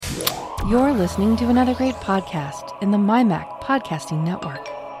You're listening to another great podcast in the MyMac Podcasting Network.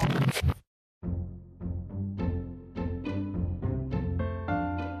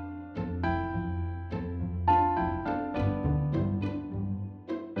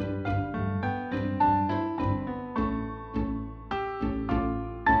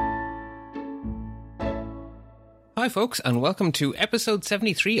 Hi folks, and welcome to episode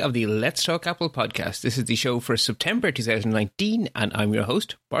 73 of the Let's Talk Apple podcast. This is the show for September 2019, and I'm your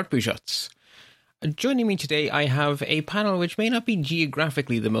host, Bart Busschots. Joining me today, I have a panel which may not be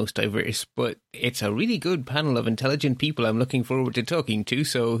geographically the most diverse, but it's a really good panel of intelligent people I'm looking forward to talking to,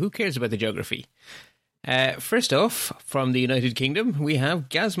 so who cares about the geography? First off, from the United Kingdom, we have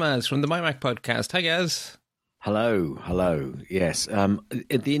Gazmaz from the MyMac podcast. Hi, Gaz. Hello. Yes,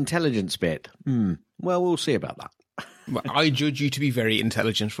 the intelligence bit. Well, we'll see about that. I judge you to be very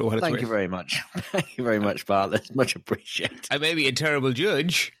intelligent for what it's worth. Thank you very much. Thank you very much, Bart. That's much appreciated. I may be a terrible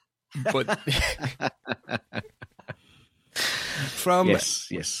judge, but from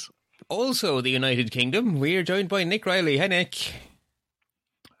yes. Also the United Kingdom, we are joined by Nick Riley. Hi, Nick.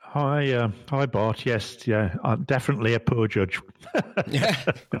 Hi, Bart. Yes, yeah, I'm definitely a poor judge.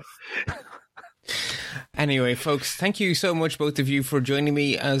 Anyway, folks, thank you so much, both of you, for joining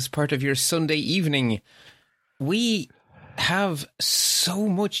me as part of your Sunday evening. We have so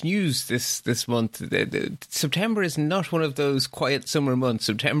much news this month. September is not one of those quiet summer months.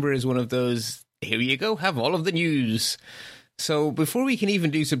 September is one of those, here you go, have all of the news. So before we can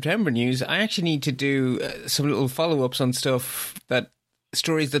even do September news, I actually need to do some little follow-ups on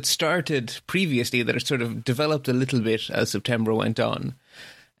stories that started previously that are sort of developed a little bit as September went on.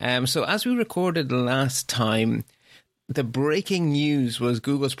 So as we recorded last time, the breaking news was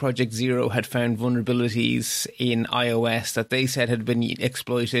Google's Project Zero had found vulnerabilities in iOS that they said had been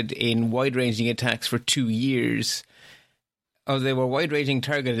exploited in wide-ranging attacks for 2 years. Oh, they were wide-ranging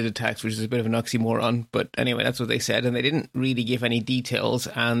targeted attacks, which is a bit of an oxymoron, but anyway, that's what they said, and they didn't really give any details,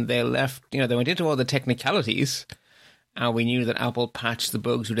 and they went into all the technicalities, and we knew that Apple patched the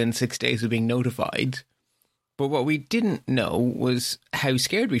bugs within 6 days of being notified. But what we didn't know was how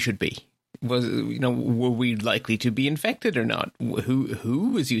scared we should be. Were we likely to be infected or not? Who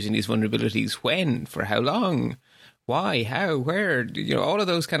was using these vulnerabilities? When? For how long? Why? How? Where? All of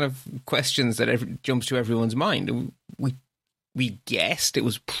those kind of questions that jumps to everyone's mind. We guessed it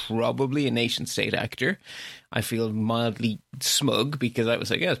was probably a nation-state actor. I feel mildly smug because I was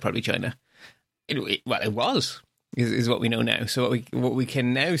like, yeah, it's probably China. It was. Is what we know now. So what we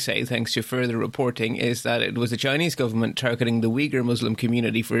can now say, thanks to further reporting, is that it was the Chinese government targeting the Uyghur Muslim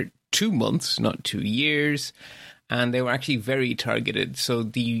community for 2 months, not 2 years, and they were actually very targeted. So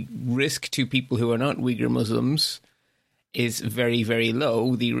the risk to people who are not Uyghur Muslims is very, very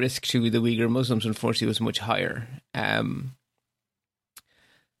low. The risk to the Uyghur Muslims, unfortunately, was much higher,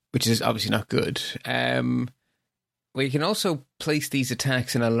 which is obviously not good. We can also place these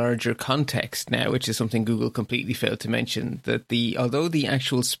attacks in a larger context now, which is something Google completely failed to mention, that although the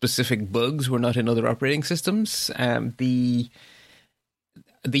actual specific bugs were not in other operating systems, the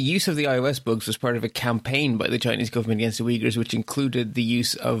use of the iOS bugs was part of a campaign by the Chinese government against the Uyghurs, which included the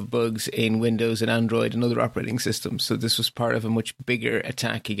use of bugs in Windows and Android and other operating systems. So this was part of a much bigger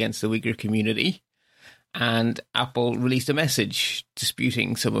attack against the Uyghur community. And Apple released a message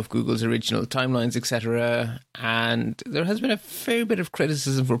disputing some of Google's original timelines, etc. And there has been a fair bit of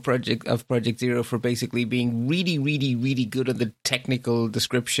criticism for Project Zero for basically being really, really, really good at the technical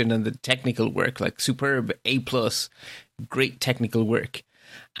description and the technical work, like superb, A+, great technical work.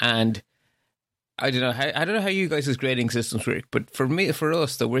 And I don't know how you guys' grading systems work, but for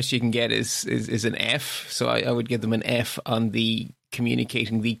us, the worst you can get is an F. So I would give them an F on the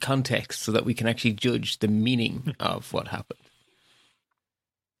communicating the context so that we can actually judge the meaning of what happened.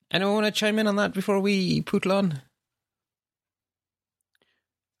 Anyone want to chime in on that before we pootle on?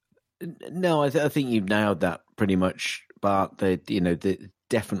 No, I think you've nailed that pretty much, Bart.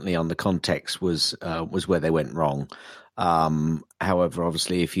 Definitely on the context was where they went wrong. However,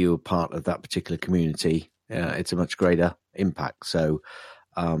 obviously, if you were part of that particular community, it's a much greater impact. So,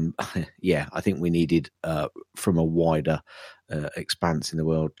 I think we needed, from a wider expanse in the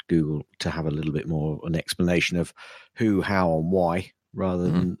world, Google to have a little bit more of an explanation of who, how, and why, rather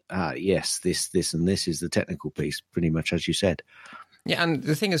than, yes, this, and this is the technical piece, pretty much as you said. Yeah, and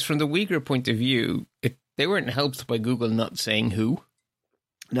the thing is, from the Uyghur point of view, they weren't helped by Google not saying who.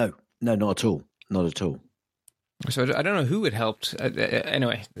 No, not at all. Not at all. So I don't know who it helped.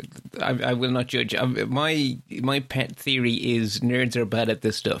 Anyway, I will not judge. My pet theory is nerds are bad at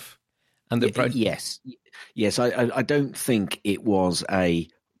this stuff. And yes. I don't think it was a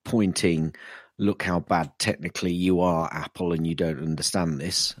pointing look how bad technically you are, Apple, and you don't understand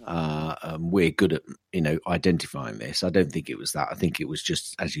this. We're good at, identifying this. I don't think it was that. I think it was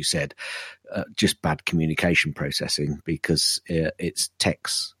just, as you said, just bad communication processing, because it's tech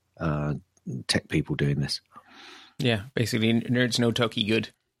people doing this. Yeah, basically nerds know talkie good.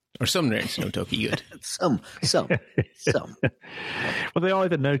 Or some nerds know talkie good. Some. Well, they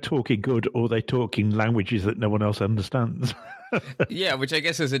either know talking good or they talk in languages that no one else understands. Yeah, which I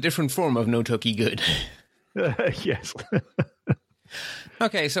guess is a different form of no talkie good. Yes.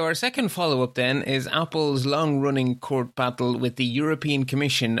 Okay, so our second follow-up then is Apple's long-running court battle with the European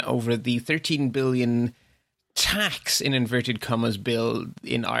Commission over the 13 billion tax, in inverted commas, bill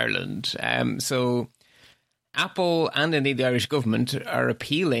in Ireland. So Apple and indeed the Irish government are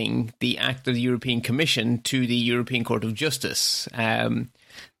appealing the act of the European Commission to the European Court of Justice. That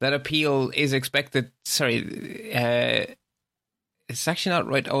appeal is expected, it's actually not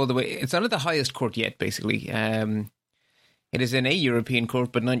right all the way. It's not at the highest court yet, basically. It is in a European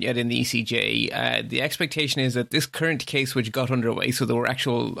court, but not yet in the ECJ. The expectation is that this current case, which got underway, so there were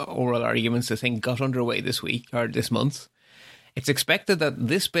actual oral arguments, I think, got underway this week or this month. It's expected that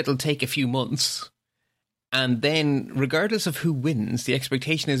this bit will take a few months. And then, regardless of who wins, the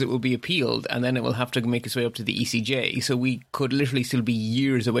expectation is it will be appealed, and then it will have to make its way up to the ECJ. So we could literally still be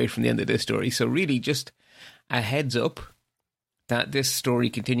years away from the end of this story. So really, just a heads up that this story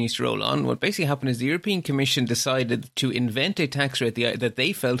continues to roll on. What basically happened is the European Commission decided to invent a tax rate that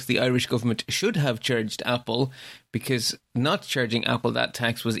they felt the Irish government should have charged Apple, because not charging Apple that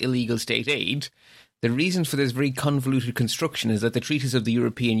tax was illegal state aid. The reason for this very convoluted construction is that the treaties of the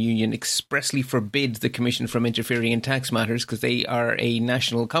European Union expressly forbid the Commission from interfering in tax matters because they are a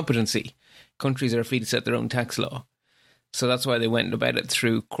national competency. Countries are free to set their own tax law. So that's why they went about it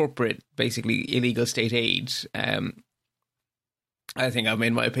through corporate, basically illegal state aid. I think I've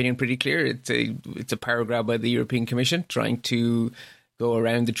made my opinion pretty clear. It's a power grab by the European Commission trying to go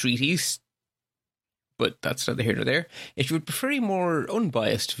around the treaties. But that's neither here nor there. If you would prefer a more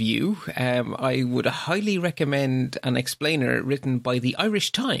unbiased view, I would highly recommend an explainer written by the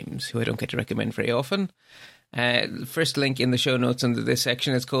Irish Times, who I don't get to recommend very often. First link in the show notes under this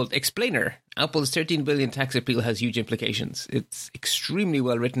section is called Explainer. Apple's 13 billion tax appeal has huge implications. It's extremely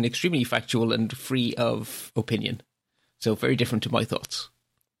well written, extremely factual, and free of opinion. So very different to my thoughts.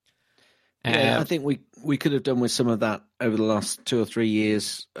 Yeah, I think we could have done with some of that over the last 2 or 3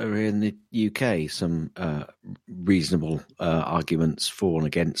 years over here in the UK, some reasonable arguments for and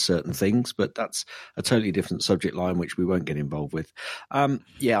against certain things, but that's a totally different subject line, which we won't get involved with. I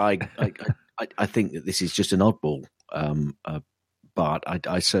think that this is just an oddball, but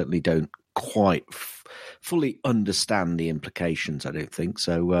I certainly don't quite fully understand the implications, I don't think.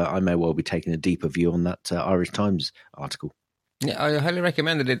 So I may well be taking a deeper view on that Irish Times article. Yeah, I highly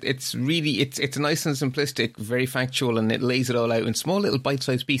recommend it. It's nice and simplistic, very factual, and it lays it all out in small little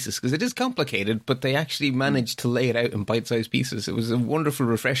bite-sized pieces, because it is complicated, but they actually managed to lay it out in bite-sized pieces. It was a wonderful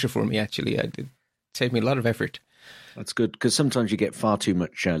refresher for me, actually. It saved me a lot of effort. That's good, because sometimes you get far too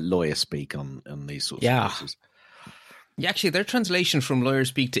much lawyer speak on these sorts of cases. Yeah, actually, their translation from lawyer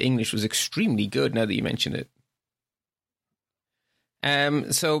speak to English was extremely good, now that you mention it.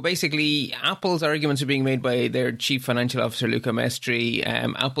 So basically, Apple's arguments are being made by their chief financial officer, Luca Maestri.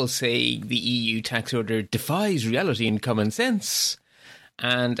 Apple say the EU tax order defies reality and common sense.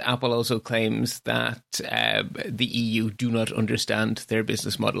 And Apple also claims that the EU do not understand their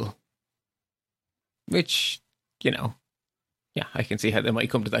business model. Which, I can see how they might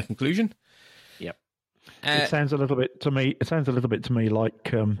come to that conclusion. Yep. It sounds a little bit to me. It sounds a little bit to me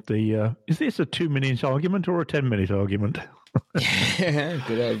like is this a 2-minute argument or a 10-minute argument?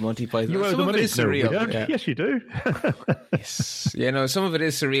 Good old Monty Python. You owe some of it is surreal. No, yeah. Yes, you do. Yes. Some of it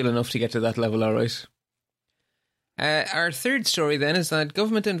is surreal enough to get to that level, all right. Our third story then is that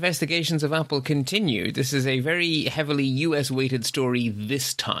government investigations of Apple continue. This is a very heavily US-weighted story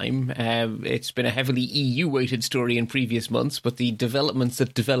this time. It's been a heavily EU-weighted story in previous months, but the developments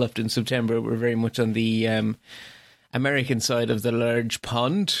that developed in September were very much on the American side of the large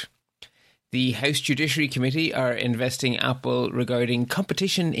pond. The House Judiciary Committee are investing Apple regarding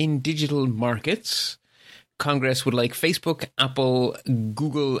competition in digital markets. Congress would like Facebook, Apple,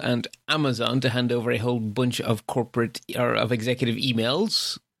 Google, and Amazon to hand over a whole bunch of corporate or of executive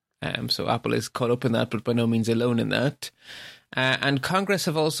emails. So Apple is caught up in that, but by no means alone in that. And Congress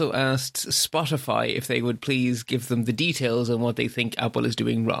have also asked Spotify if they would please give them the details on what they think Apple is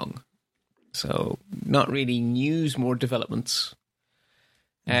doing wrong. So not really news, more developments.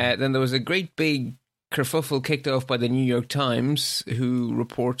 Then there was a great big kerfuffle kicked off by the New York Times, who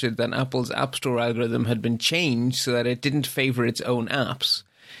reported that Apple's App Store algorithm had been changed so that it didn't favor its own apps.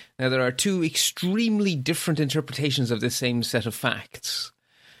 Now, there are two extremely different interpretations of this same set of facts.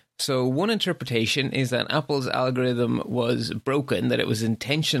 So one interpretation is that Apple's algorithm was broken, that it was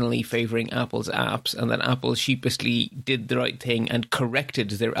intentionally favoring Apple's apps, and that Apple sheepishly did the right thing and corrected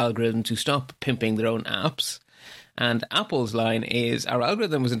their algorithm to stop pimping their own apps. And Apple's line is, our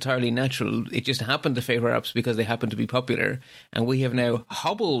algorithm was entirely natural. It just happened to favor apps because they happened to be popular. And we have now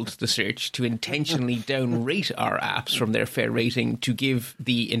hobbled the search to intentionally downrate our apps from their fair rating to give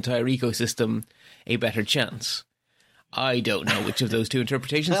the entire ecosystem a better chance. I don't know which of those two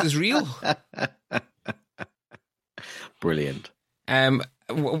interpretations is real. Brilliant.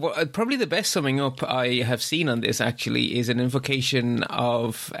 Probably the best summing up I have seen on this, actually, is an invocation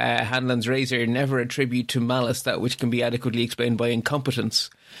of Hanlon's razor: never attribute to malice that which can be adequately explained by incompetence.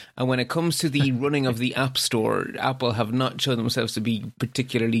 And when it comes to the running of the App Store, Apple have not shown themselves to be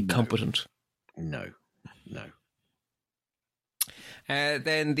particularly competent. No.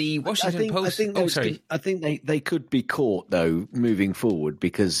 Then the Washington Post. I think they could be caught though moving forward,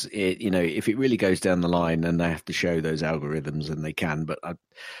 because if it really goes down the line and they have to show those algorithms, and they can. But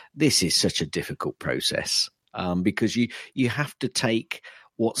this is such a difficult process because you have to take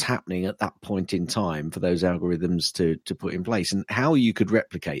what's happening at that point in time for those algorithms to put in place, and how you could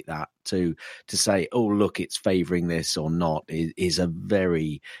replicate that to say, oh look, it's favouring this or not is a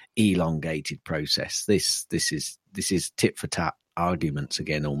very elongated process. This is tit for tat arguments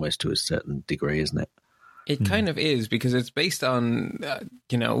again, almost to a certain degree, isn't it? It kind of is, because it's based on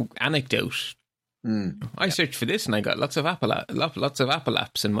anecdote. I searched for this and I got lots of Apple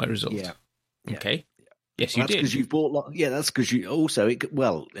apps in my results. Yeah. Okay. Yes, Well, you did. Because you've bought. That's because you also. We don't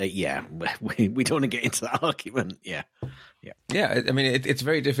want to get into that argument. Yeah. I mean, it's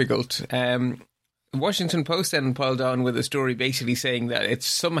very difficult. Washington Post then piled on with a story basically saying that it's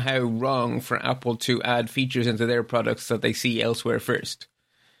somehow wrong for Apple to add features into their products that they see elsewhere first.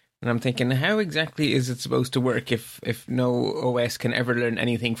 And I'm thinking, how exactly is it supposed to work if no OS can ever learn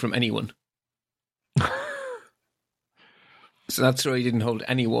anything from anyone? So that story didn't hold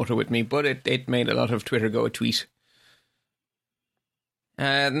any water with me, but it made a lot of Twitter go a tweet.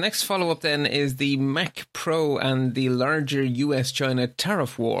 The next follow-up then is the Mac Pro and the larger US-China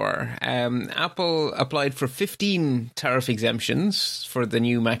tariff war. Apple applied for 15 tariff exemptions for the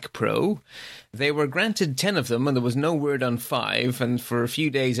new Mac Pro. They were granted 10 of them, and there was no word on 5. And for a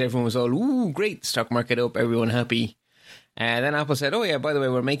few days, everyone was all, ooh, great, stock market up, everyone happy. And then Apple said, oh yeah, by the way,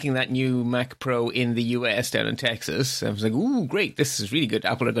 we're making that new Mac Pro in the US down in Texas. And I was like, ooh, great, this is really good.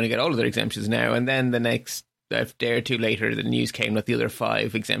 Apple are going to get all of their exemptions now. And then the next a day or two later, the news came that the other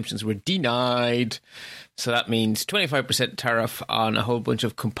 5 exemptions were denied. So that means 25% tariff on a whole bunch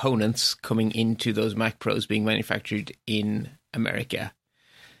of components coming into those Mac Pros being manufactured in America.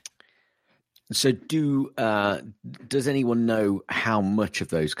 So does anyone know how much of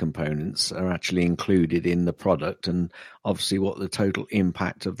those components are actually included in the product, and obviously what the total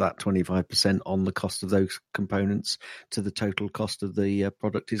impact of that 25% on the cost of those components to the total cost of the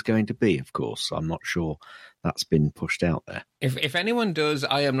product is going to be? Of course, I'm not sure that's been pushed out there. If anyone does,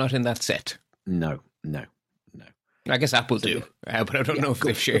 I am not in that set. No. I guess Apple do, but I don't know if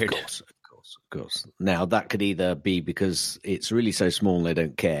they've shared. Of course. Now, that could either be because it's really so small and they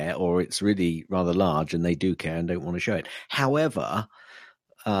don't care, or it's really rather large and they do care and don't want to show it. However,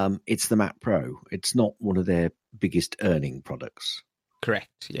 it's the Mac Pro. It's not one of their biggest earning products.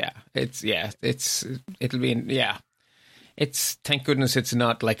 Correct. Yeah. It's thank goodness it's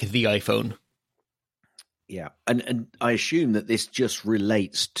not like the iPhone. Yeah. And I assume that this just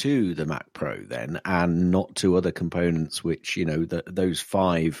relates to the Mac Pro then, and not to other components, which, those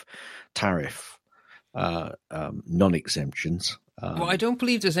 5 tariff non-exemptions. Well, I don't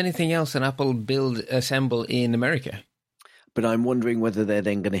believe there's anything else that Apple assemble in America. But I'm wondering whether they're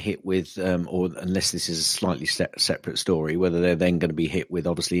then going to hit with, or unless this is a slightly separate story, whether they're then going to be hit with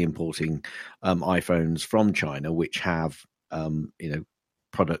obviously importing iPhones from China, which have,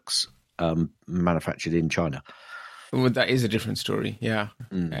 products manufactured in China. Well, that is a different story. Yeah.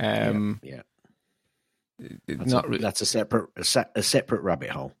 Yeah. That's a separate rabbit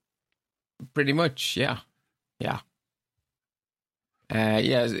hole. Pretty much, yeah.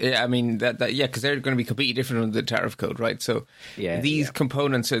 I mean because they're going to be completely different on the tariff code, right? So these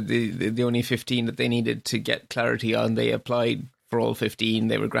components are the only 15 that they needed to get clarity on. They applied for all 15.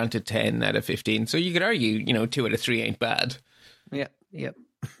 They were granted 10 out of 15. So you could argue, 2 out of 3 ain't bad. Yep.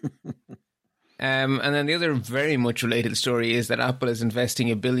 And then the other very much related story is that Apple is investing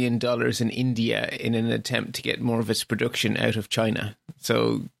 $1 billion in India in an attempt to get more of its production out of China.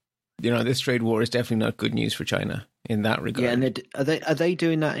 So, this trade war is definitely not good news for China in that regard. Yeah, and are they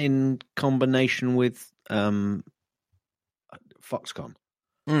doing that in combination with Foxconn?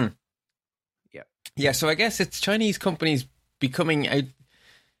 Yeah, so I guess it's Chinese companies becoming out.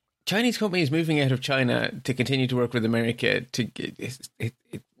 Chinese companies moving out of China to continue to work with America.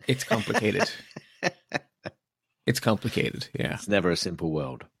 It's complicated. It's complicated. Yeah, it's never a simple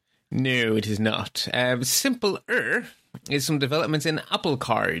world. No, it is not. Simpler is some developments in Apple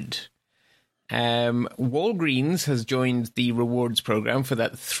Card. Walgreens has joined the rewards program for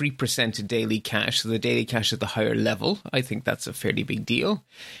that 3% daily cash. So the daily cash at the higher level. I think that's a fairly big deal.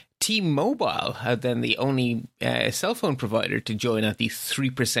 T-Mobile had then the only cell phone provider to join at the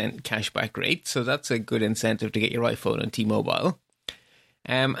 3% cashback rate. So that's a good incentive to get your iPhone on T-Mobile.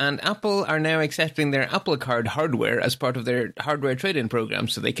 And Apple are now accepting their Apple Card hardware as part of their hardware trade-in program,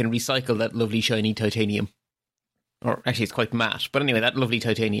 so they can recycle that lovely shiny titanium. Or actually, it's quite matte. But anyway, that lovely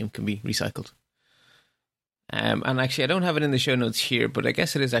titanium can be recycled. And actually, I don't have it in the show notes here, but I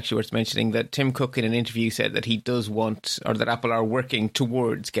guess it is actually worth mentioning that Tim Cook in an interview said that he does want, or that Apple are working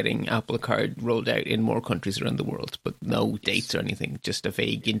towards getting Apple Card rolled out in more countries around the world, but no dates or anything, just a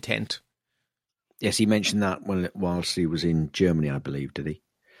vague intent. Yes, he mentioned that whilst he was in Germany, I believe, did he?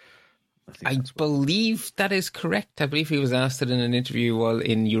 I believe that is correct. I believe he was asked it in an interview while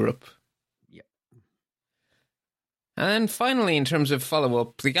in Europe. Yep. And finally, in terms of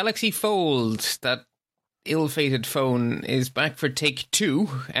follow-up, the Galaxy Fold, that ill-fated phone, is back for take two.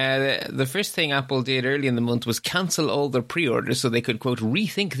 The first thing Apple did early in the month was cancel all their pre-orders so they could, quote,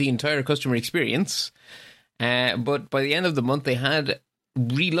 rethink the entire customer experience. But by the end of the month, they had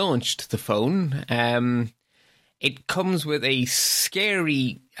relaunched the phone. It comes with a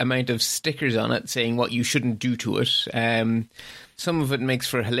scary amount of stickers on it saying what you shouldn't do to it. Some of it makes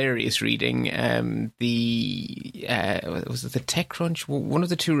for hilarious reading. Was it the TechCrunch? One of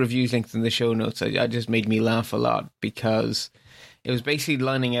the two reviews linked in the show notes. I just made me laugh a lot because it was basically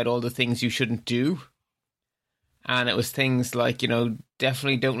lining out all the things you shouldn't do. And it was things like,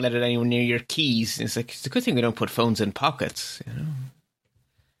 definitely don't let it anywhere near your keys. It's like, it's a good thing we don't put phones in pockets,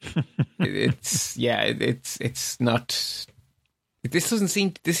 It's not. This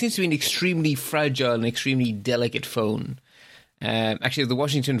seems to be an extremely fragile and extremely delicate phone. Actually, the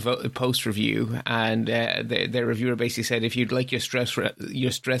Washington Post review, and their reviewer basically said, if you'd like your stress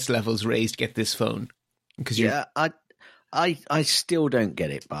levels raised, get this phone. I still don't get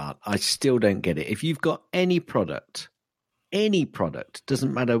it, Bart. I still don't get it. If you've got any product,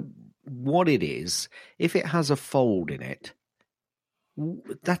 doesn't matter what it is, if it has a fold in it,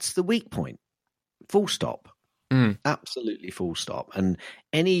 that's the weak point. Full stop. Absolutely full stop. And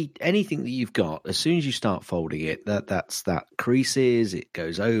anything that you've got, as soon as you start folding it, that creases, it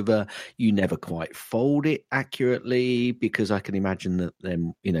goes over. You never quite fold it accurately, because I can imagine that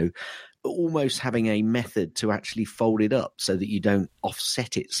then, almost having a method to actually fold it up so that you don't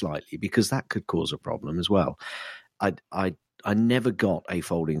offset it slightly, because that could cause a problem as well. I never got a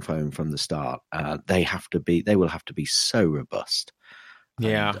folding phone from the start. They will have to be so robust.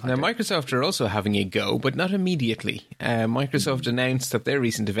 Yeah. Now, Microsoft are also having a go, but not immediately. Microsoft announced at their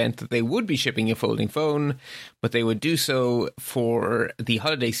recent event that they would be shipping a folding phone, but they would do so for the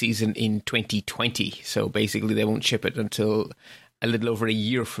holiday season in 2020. So basically, they won't ship it until a little over a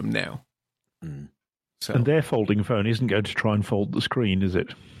year from now. So, and their folding phone isn't going to try and fold the screen, is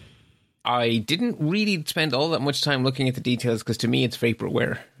it? I didn't really spend all that much time looking at the details, because to me, it's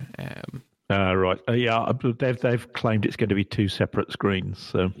vaporware. Right. Yeah, they've claimed it's going to be two separate screens.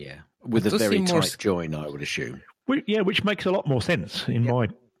 So yeah, with a very tight join, I would assume. Which makes a lot more sense in my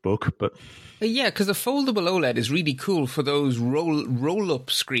book. But yeah, because a foldable OLED is really cool for those roll-up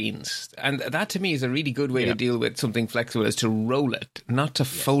screens, and that to me is a really good way to deal with something flexible, is to roll it, not to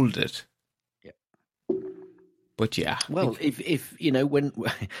fold it. Yeah. But yeah. Well, if when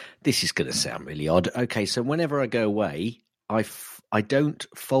this is going to sound really odd. Okay, so whenever I go away, I don't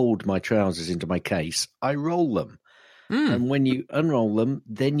fold my trousers into my case. I roll them. And when you unroll them,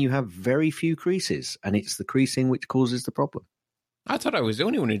 then you have very few creases. And it's the creasing which causes the problem. I thought I was the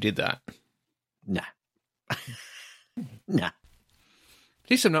only one who did that. Nah. Nah. At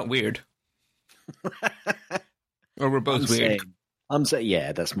least I'm not weird. Or we're both weird. I'm saying,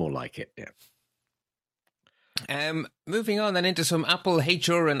 yeah, that's more like it, yeah. Moving on then into some Apple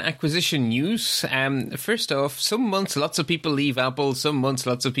HR and acquisition news. First off, some months lots of people leave Apple, some months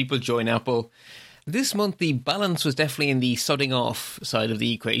lots of people join Apple. This month the balance was definitely in the sodding off side of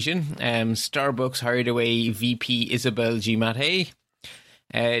the equation. Starbucks hired away VP Isabelle Giamatti.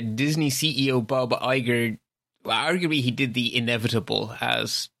 Disney CEO Bob Iger, arguably he did the inevitable,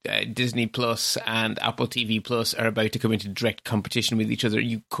 as Disney Plus and Apple TV Plus are about to come into direct competition with each other.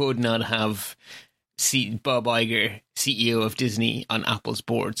 You could not have Bob Iger, CEO of Disney, on Apple's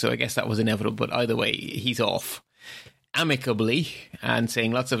board, so I guess that was inevitable, but either way, he's off. amicably and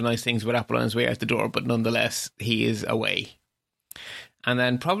saying lots of nice things about Apple on his way out the door, but nonetheless, he is away. And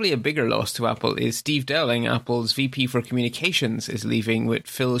then probably a bigger loss to Apple is Steve Dowling, Apple's VP for Communications, is leaving, with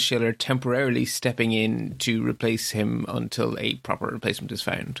Phil Schiller temporarily stepping in to replace him until a proper replacement is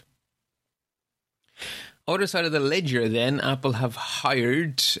found. Other side of the ledger then, Apple have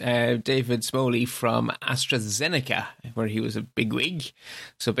hired David Smoley from AstraZeneca, where he was a bigwig.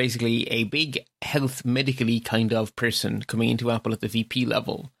 So basically a big health medically kind of person coming into Apple at the VP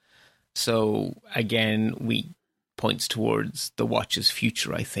level. So again, we points towards the watch's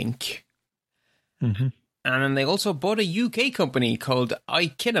future, I think. Mm-hmm. And then they also bought a UK company called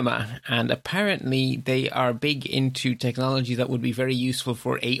iKinema, and apparently they are big into technology that would be very useful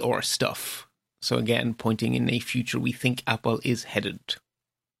for AR stuff. So again, pointing in a future we think Apple is headed.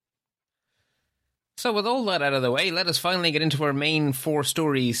 So with all that out of the way, let us finally get into our main 4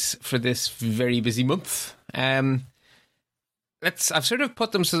 stories for this very busy month. I've sort of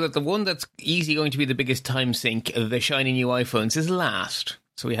put them so that the one that's easily going to be the biggest time sink, the shiny new iPhones, is last.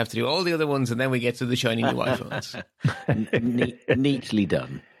 So we have to do all the other ones and then we get to the shiny new iPhones. Neatly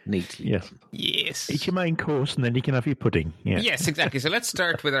done. Neatly yes. done. Yes. Eat your main course and then you can have your pudding. Yeah. Yes, exactly. So let's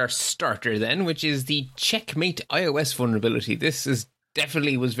start with our starter then, which is the Checkmate iOS vulnerability. This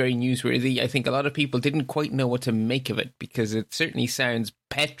definitely was very newsworthy. I think a lot of people didn't quite know what to make of it because it certainly sounds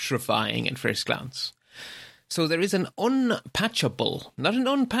petrifying at first glance. So there is an unpatchable, not an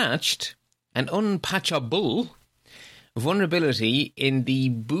unpatched, an unpatchable vulnerability in the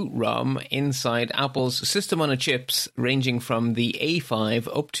boot ROM inside Apple's System on a Chips, ranging from the A5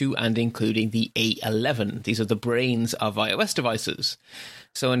 up to and including the A11. These are the brains of iOS devices.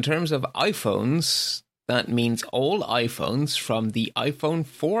 So in terms of iPhones, that means all iPhones from the iPhone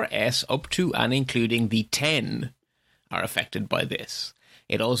 4S up to and including the 10 are affected by this.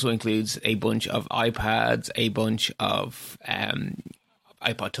 It also includes a bunch of iPads, a bunch of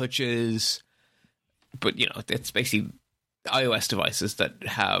iPod Touches, but, you know, it's basically iOS devices that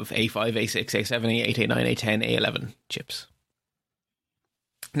have A5, A6, A7, A8, A9, A10, A11 chips.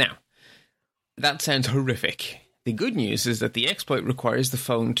 Now, that sounds horrific. The good news is that the exploit requires the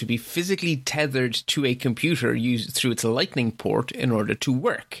phone to be physically tethered to a computer used through its Lightning port in order to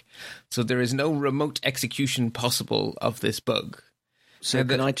work. So there is no remote execution possible of this bug. So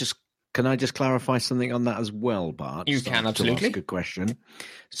can I just clarify something on that as well, Bart? You can, absolutely. Good question.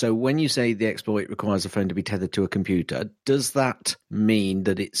 So when you say the exploit requires a phone to be tethered to a computer, does that mean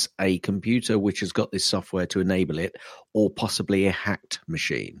that it's a computer which has got this software to enable it, or possibly a hacked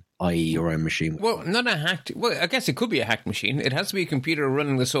machine, i.e. your own machine? Well, not a hacked... Well, I guess it could be a hacked machine. It has to be a computer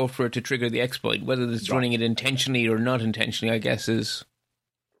running the software to trigger the exploit. Whether it's running it intentionally or not intentionally, I guess, is...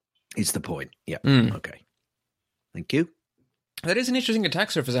 It's the point. Yeah. Mm. Okay. Thank you. That is an interesting attack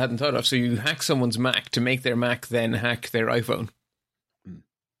surface I hadn't thought of. So you hack someone's Mac to make their Mac then hack their iPhone. Mm.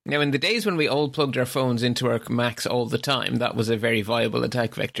 Now, in the days when we all plugged our phones into our Macs all the time, that was a very viable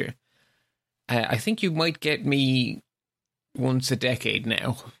attack vector. I think you might get me once a decade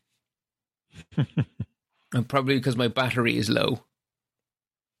now. And probably because my battery is low.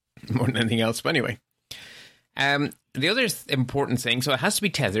 More than anything else. But anyway. The other important thing, so it has to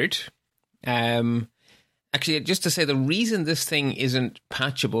be tethered. Actually, just to say, the reason this thing isn't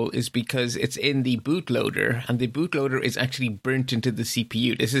patchable is because it's in the bootloader, and the bootloader is actually burnt into the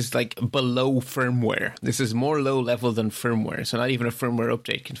CPU. This is like below firmware. This is more low level than firmware, so not even a firmware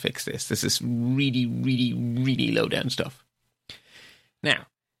update can fix this. This is really, really, really low down stuff. Now,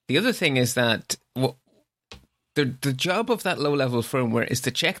 the other thing is that the job of that low level firmware is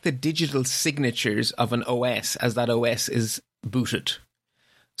to check the digital signatures of an OS as that OS is booted.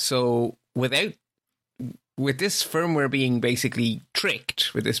 So with this firmware being basically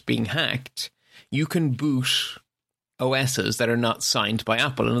tricked, with this being hacked, you can boot OSs that are not signed by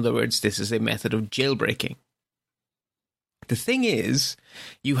Apple. In other words, this is a method of jailbreaking. The thing is,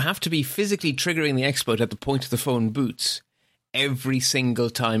 you have to be physically triggering the exploit at the point the phone boots every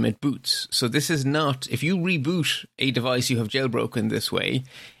single time it boots. So this is not, if you reboot a device you have jailbroken this way,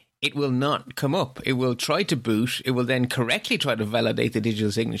 it will not come up. It will try to boot. It will then correctly try to validate the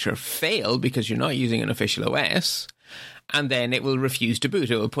digital signature, fail because you're not using an official OS, and then it will refuse to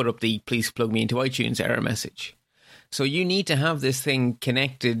boot. It will put up the "please plug me into iTunes" error message. So you need to have this thing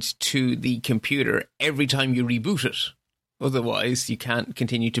connected to the computer every time you reboot it. Otherwise, you can't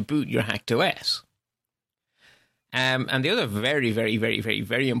continue to boot your hacked OS. And the other very, very, very, very,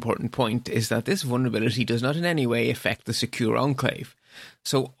 very important point is that this vulnerability does not in any way affect the secure enclave.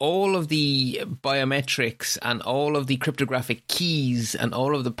 So all of the biometrics and all of the cryptographic keys and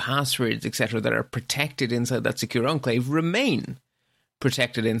all of the passwords, etc., that are protected inside that secure enclave remain.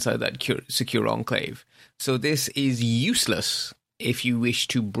 protected inside that secure enclave. So this is useless if you wish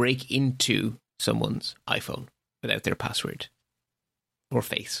to break into someone's iPhone without their password or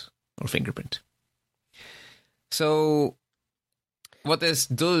face or fingerprint. So what this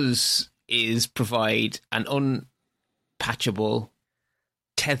does is provide an unpatchable,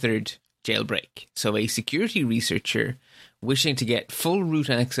 tethered jailbreak. So a security researcher wishing to get full root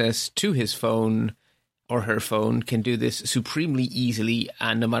access to his phone or her phone can do this supremely easily,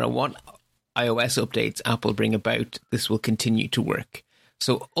 and no matter what iOS updates Apple bring about, this will continue to work.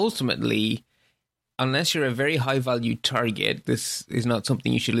 So ultimately, unless you're a very high-value target, this is not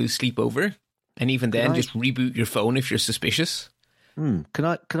something you should lose sleep over. And even then, just reboot your phone if you're suspicious. Can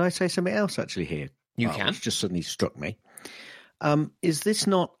I say something else actually here? You can. Which just suddenly struck me. Is this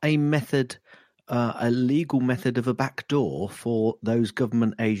not a method, a legal method of a backdoor for those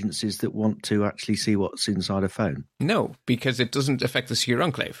government agencies that want to actually see what's inside a phone? No, because it doesn't affect the secure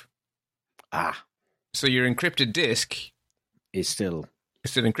enclave. Ah. So your encrypted disk is still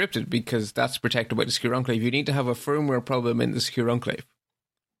encrypted because that's protected by the secure enclave. You need to have a firmware problem in the secure enclave.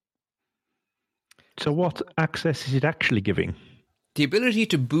 So what access is it actually giving? The ability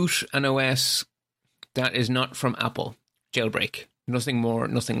to boot an OS that is not from Apple. Jailbreak. Nothing more,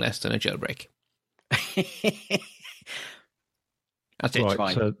 nothing less than a jailbreak. That's it.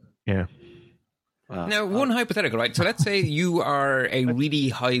 Right, so, yeah. Now, one hypothetical, right? So let's say you are a really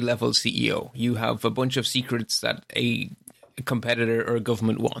high-level CEO. You have a bunch of secrets that a competitor or a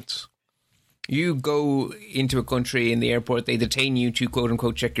government wants. You go into a country in the airport, they detain you to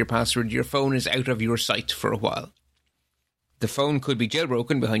quote-unquote check your password. Your phone is out of your sight for a while. The phone could be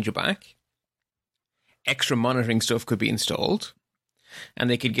jailbroken behind your back. Extra monitoring stuff could be installed. And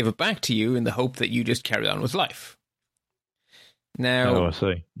they could give it back to you in the hope that you just carry on with life. Now, I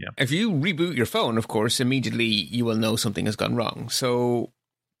see. Yeah. If you reboot your phone, of course, immediately you will know something has gone wrong. So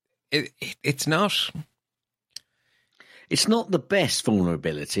it's not... It's not the best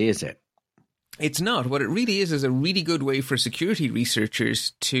vulnerability, is it? It's not. What it really is a really good way for security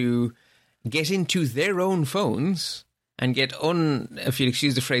researchers to get into their own phones and get, if you'll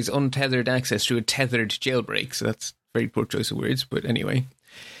excuse the phrase, untethered access through a tethered jailbreak. So that's a very poor choice of words, but anyway.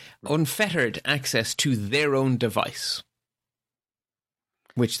 Unfettered access to their own device,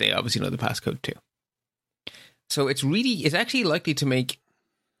 which they obviously know the passcode to. So it's actually likely to make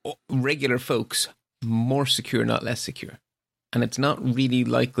regular folks more secure, not less secure. And it's not really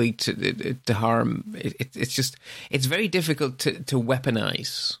likely to harm. It's very difficult to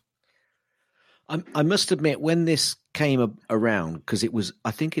weaponize. I must admit, when this came around, because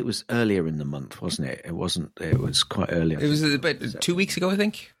I think it was earlier in the month, wasn't it? It was quite early. It was about 2 weeks ago, I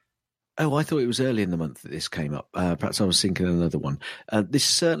think. Oh, I thought it was early in the month that this came up. Perhaps I was thinking another one. This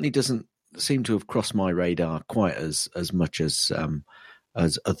certainly doesn't seem to have crossed my radar quite as much as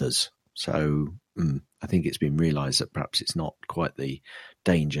others. So I think it's been realised that perhaps it's not quite the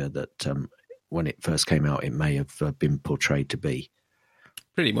danger that when it first came out, it may have been portrayed to be.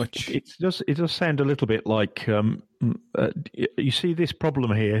 Pretty much. It does sound a little bit like you see this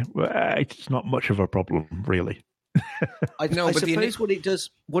problem here. It's not much of a problem, really. I suppose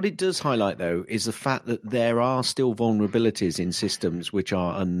what it does highlight, though, is the fact that there are still vulnerabilities in systems which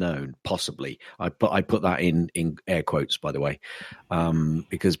are unknown, possibly. I put that in air quotes, by the way,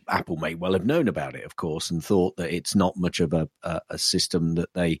 because Apple may well have known about it, of course, and thought that it's not much of a system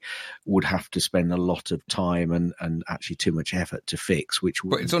that they would have to spend a lot of time and actually too much effort to fix.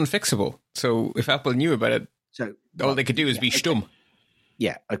 But it's unfixable. So if Apple knew about it, all they could do is be stum.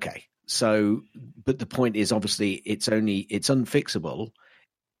 Yeah, okay. So, but the point is, obviously, it's unfixable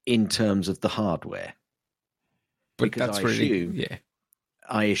in terms of the hardware. But because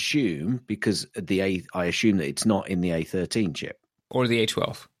I assume because I assume that it's not in the A13 chip or the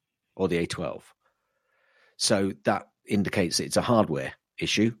A12 or the A12. So that indicates that it's a hardware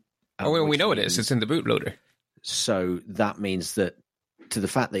issue. Oh, well, we know it is. It's in the bootloader. So that means that to the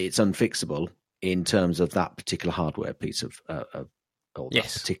fact that it's unfixable in terms of that particular hardware piece of that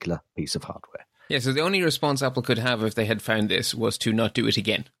particular piece of hardware. Yeah, so the only response Apple could have if they had found this was to not do it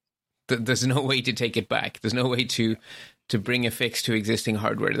again. There's no way to take it back. There's no way to bring a fix to existing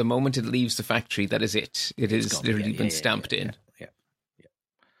hardware. The moment it leaves the factory, that is it. It has literally been stamped in.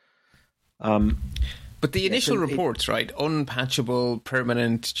 But the initial reports, right? Unpatchable,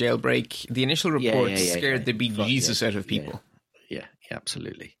 permanent jailbreak. The initial reports scared the bejesus out of people. Yeah,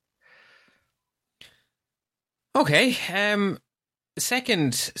 absolutely. Okay,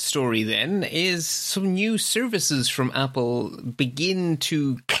 second story then is some new services from Apple begin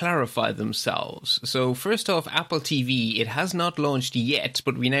to clarify themselves. So first off, Apple TV, it has not launched yet,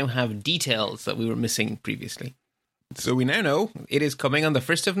 but we now have details that we were missing previously. So we now know it is coming on the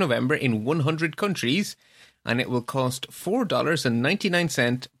 1st of November in 100 countries, and it will cost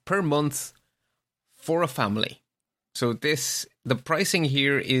 $4.99 per month for a family. So the pricing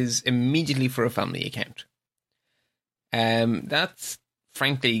here is immediately for a family account. That's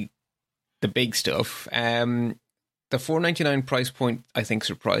frankly the big stuff. The $4.99 price point, I think,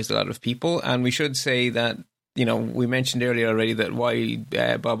 surprised a lot of people. And we should say that, we mentioned earlier already that why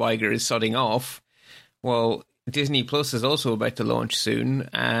Bob Iger is sodding off. Well, Disney Plus is also about to launch soon,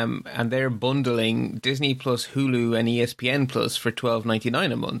 and they're bundling Disney Plus, Hulu, and ESPN Plus for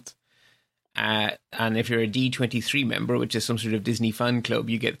 $12.99 a month. And if you're a D23 member, which is some sort of Disney fan club,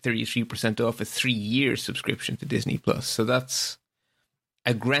 you get 33% off a 3-year subscription to Disney Plus. So that's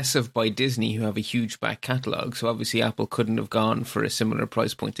aggressive by Disney, who have a huge back catalogue. So obviously Apple couldn't have gone for a similar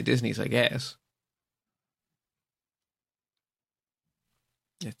price point to Disney's, I guess.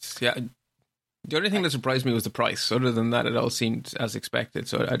 The only thing that surprised me was the price. Other than that, it all seemed as expected.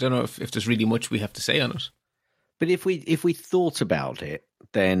 So I don't know if there's really much we have to say on it. But if we thought about it,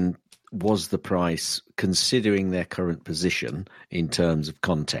 then was the price, considering their current position in terms of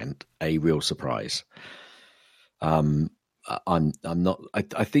content, a real surprise? I'm not.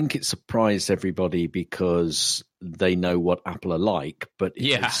 I think it surprised everybody because they know what Apple are like. But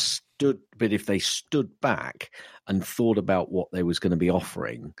if they stood back and thought about what they was going to be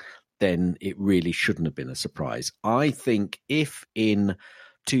offering, then it really shouldn't have been a surprise. I think if in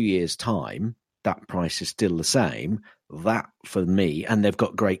 2 years' time that price is still the same, that for me, and they've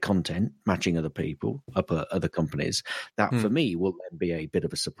got great content matching other people, other companies, that for me will then be a bit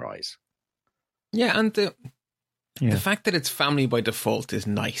of a surprise. Yeah, and the fact that it's family by default is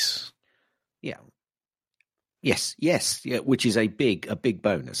nice. Yeah. Yes, yeah, which is a big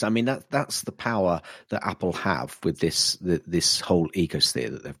bonus. I mean, that's the power that Apple have with this whole ecosphere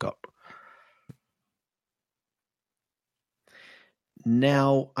that they've got.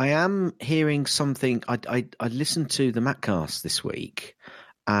 Now, I am hearing something. I listened to the Maccast this week,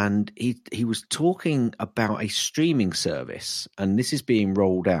 and he was talking about a streaming service, and this is being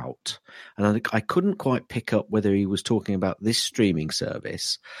rolled out. And I couldn't quite pick up whether he was talking about this streaming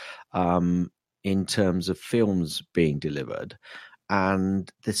service in terms of films being delivered.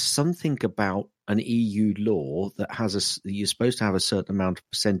 And there's something about an EU law that you're supposed to have a certain amount of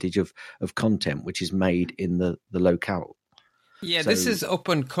percentage of content which is made in the locale. Yeah, this is up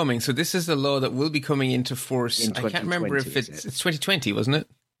and coming. So this is a law that will be coming into force. I can't remember if it's 2020, wasn't it?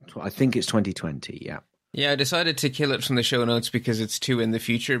 I think it's 2020, yeah. Yeah, I decided to kill it from the show notes because it's too in the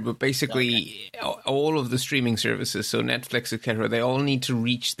future. But basically, all of the streaming services, so Netflix, etc., they all need to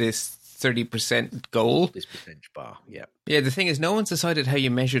reach this 30% goal. This percentage bar, yeah. Yeah, the thing is, no one's decided how you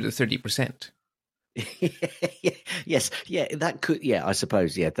measure the 30%. Yes, yeah, that could, yeah, I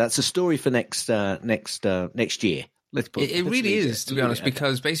suppose, yeah. That's a story for next year. It really is, to be honest,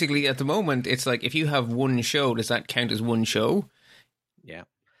 because basically at the moment, it's like if you have one show, does that count as one show? Yeah.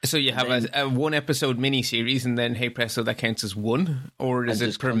 So you have a one episode miniseries, and then, hey presto, that counts as one? Or is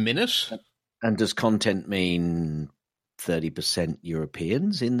it per minute? And does content mean 30%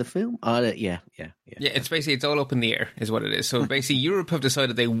 Europeans in the film? Yeah. Yeah, it's all up in the air, is what it is. So basically, Europe have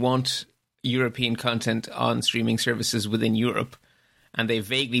decided they want European content on streaming services within Europe, and they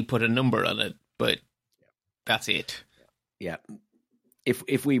vaguely put a number on it, but that's it. Yeah.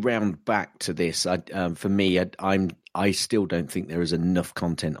 If we round back to this, for me, I still don't think there is enough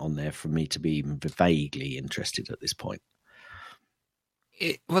content on there for me to be even vaguely interested at this point.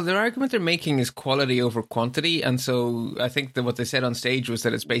 Well, the argument they're making is quality over quantity, and so I think that what they said on stage was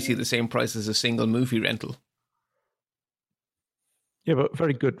that it's basically the same price as a single movie rental. Yeah, but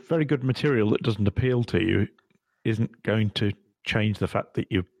very good material that doesn't appeal to you isn't going to change the fact that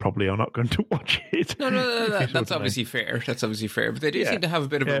you probably are not going to watch it. No, that's obviously fair. That's obviously fair, but they do seem to have a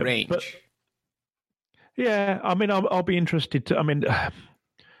bit of a range. I mean, I'll be interested to. I mean, I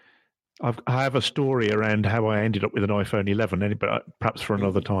have a story around how I ended up with an iPhone 11, but perhaps for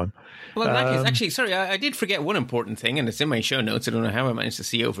another time. Well, in that case, actually, sorry, I did forget one important thing, and it's in my show notes. I don't know how I managed to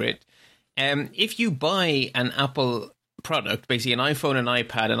see over it. If you buy an Apple product, basically an iPhone, an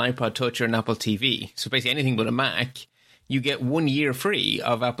iPad, an iPod Touch, or an Apple TV, so basically anything but a Mac, you get 1 year free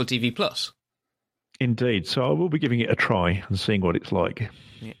of Apple TV Plus. Indeed. So I will be giving it a try and seeing what it's like.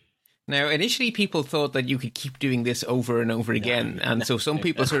 Yeah. Now, initially, people thought that you could keep doing this over and over again. And so some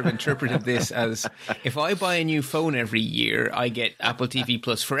people sort of interpreted this as, if I buy a new phone every year, I get Apple TV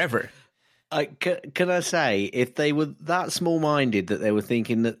Plus forever. Can I say, if they were that small-minded that they were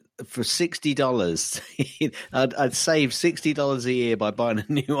thinking that for $60, I'd save $60 a year by buying a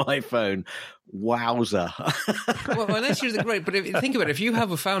new iPhone. Wowza. Well, unless you're great, but think about it. If you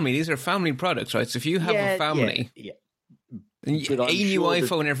have a family, these are family products, right? So if you have a family, A new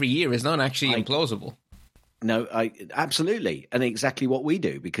iPhone every year is not actually implausible. No, absolutely, and exactly what we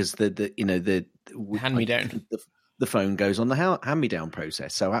do, because the hand-me-down. The phone goes on the hand-me-down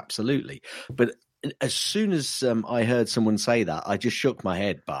process. So absolutely, but as soon as I heard someone say that, I just shook my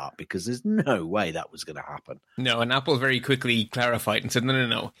head, Bart, because there's no way that was going to happen. No, and Apple very quickly clarified and said,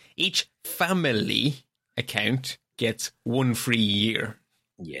 no. Each family account gets 1 free year.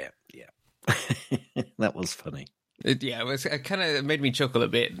 Yeah. That was funny. It kind of made me chuckle a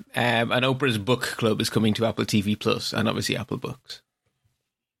bit. And Oprah's book club is coming to Apple TV Plus and obviously Apple Books.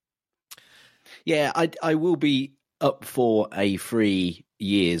 Yeah, I will be up for a free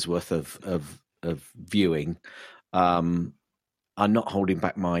year's worth of viewing. I'm not holding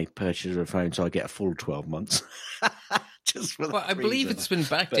back my purchase of a phone, so I get a full 12 months. Just for I believe it's been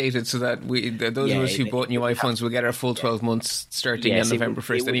backdated so that those of us who bought new iPhones will get our full 12 months starting on November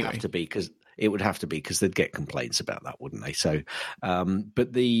 1st anyway. It would have to be because they'd get complaints about that, wouldn't they? So,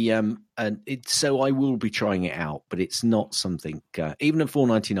 so I will be trying it out, but it's not something. Even at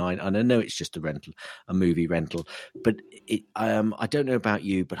 $4.99, and I know it's just a movie rental, but I don't know about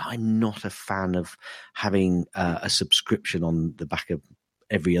you, but I'm not a fan of having a subscription on the back of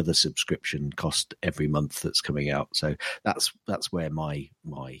every other subscription cost every month that's coming out. So that's where my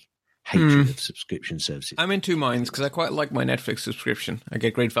hatred of subscription services. I'm in two minds because I quite like my Netflix subscription. I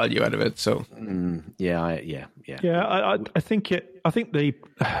get great value out of it. So I think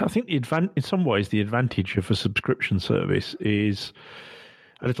in some ways the advantage of a subscription service is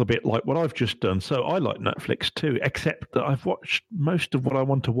a little bit like what I've just done. So I like Netflix too, except that I've watched most of what I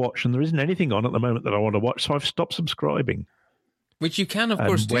want to watch, and there isn't anything on at the moment that I want to watch. So I've stopped subscribing. Which you can, of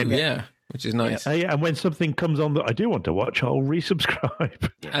course, do, which is nice. And when something comes on that I do want to watch, I'll resubscribe.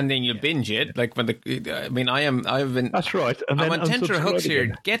 And then you binge it. Like when I've been. That's right. And I'm on tenterhooks here.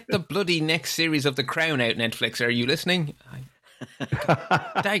 Again. Get the bloody next series of The Crown out, Netflix. Are you listening?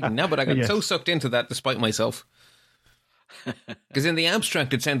 Dang, no, but I got so sucked into that despite myself. Because in the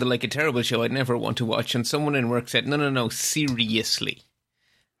abstract, it sounded like a terrible show I'd never want to watch. And someone in work said, no, seriously.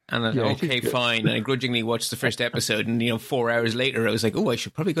 And I thought, okay, fine. And I grudgingly watched the first episode. And, 4 hours later, I was like, I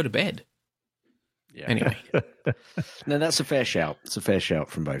should probably go to bed. Yeah. Anyway. No, that's a fair shout. It's a fair shout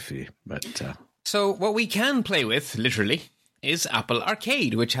from both of you. But So what we can play with, literally, is Apple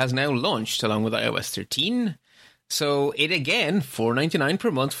Arcade, which has now launched along with iOS 13. So it, again, $4.99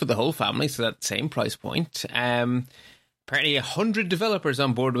 per month for the whole family. So that same price point. Apparently 100 developers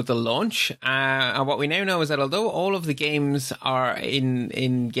on board with the launch. And what we now know is that although all of the games are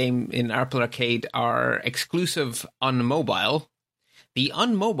in Apple Arcade are exclusive on mobile, the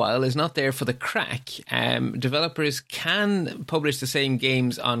on mobile is not there for the crack. Developers can publish the same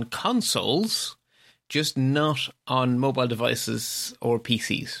games on consoles, just not on mobile devices or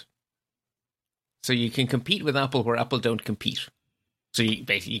PCs. So you can compete with Apple where Apple don't compete. So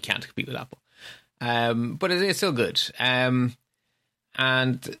you can't compete with Apple. But it's still good. And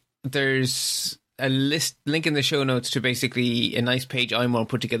there's a link in the show notes to basically a nice page iMore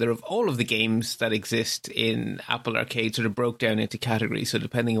put together of all of the games that exist in Apple Arcade, sort of broke down into categories. So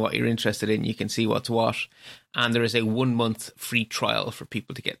depending on what you're interested in, you can see what's what. And there is a 1 month free trial for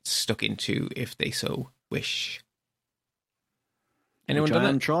people to get stuck into if they so wish. Anyone done it?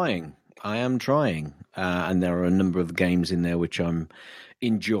 I am trying. And there are a number of games in there which I'm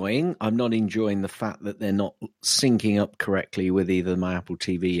enjoying. I'm not enjoying the fact that they're not syncing up correctly with either my Apple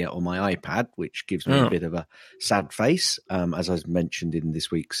TV or my iPad, which gives me a bit of a sad face, as I mentioned in this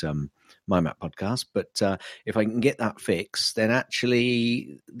week's My Mac podcast. But if I can get that fixed, then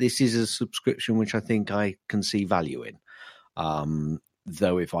actually this is a subscription which I think I can see value in.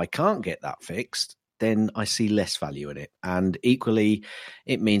 Though if I can't get that fixed, then I see less value in it. And equally,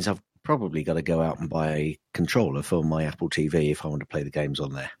 it means I've probably got to go out and buy a controller for my Apple TV if I want to play the games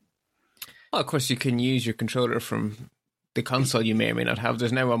on there. Well, of course, you can use your controller from the console you may or may not have.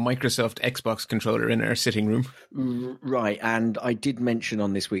 There's now a Microsoft Xbox controller in our sitting room. Right, and I did mention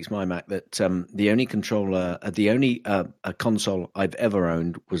on this week's My Mac that the only controller, a console I've ever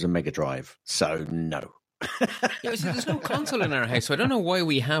owned was a Mega Drive, so no. There's no console in our house, so I don't know why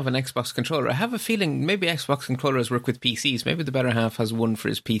we have an Xbox controller. I have a feeling maybe Xbox controllers work with PCs. Maybe the better half has one for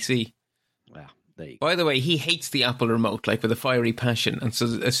his PC. Well, there you go. By the way, he hates the Apple remote, like with a fiery passion. And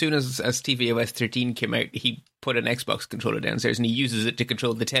so as soon as tvOS 13 came out, he put an Xbox controller downstairs and he uses it to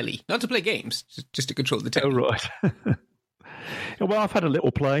control the telly. Not to play games, just to control the telly. Oh, right. Well, I've had a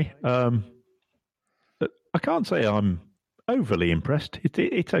little play. I can't say I'm overly impressed.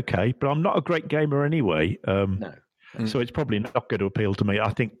 It's okay, but I'm not a great gamer anyway. No. So it's probably not going to appeal to me.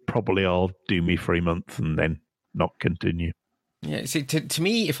 I think probably I'll do me 3 months and then not continue. Yeah, see, to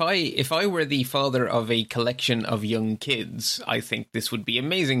me, if I were the father of a collection of young kids, I think this would be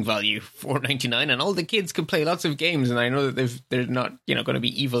amazing value, $4.99, and all the kids could play lots of games. And I know that they're not going to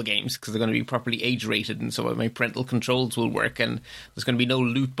be evil games because they're going to be properly age rated, and so my parental controls will work. And there's going to be no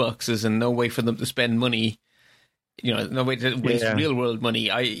loot boxes and no way for them to spend money. No way to waste real world money.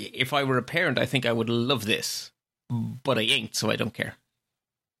 If I were a parent, I think I would love this, but I ain't, so I don't care.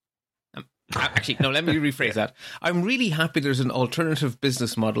 Actually, no, let me rephrase that. I'm really happy there's an alternative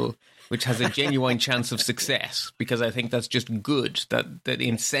business model which has a genuine chance of success, because I think that's just good, that the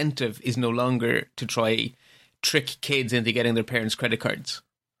incentive is no longer to try trick kids into getting their parents' credit cards.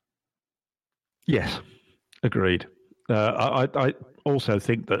 Yes, agreed. I also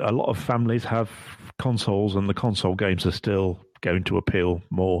think that a lot of families have consoles, and the console games are still going to appeal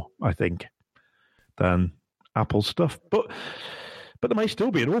more, I think, than Apple stuff. But there may still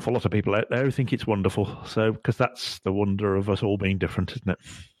be an awful lot of people out there who think it's wonderful. So, because that's the wonder of us all being different, isn't it?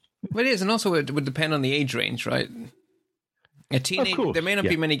 Well, it is, and also it would depend on the age range, right? A teenager, of course, there may not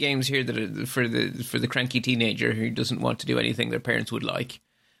be many games here that are for the cranky teenager who doesn't want to do anything their parents would like,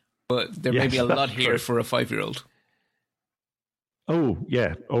 but there may be a lot here for a 5-year-old. Oh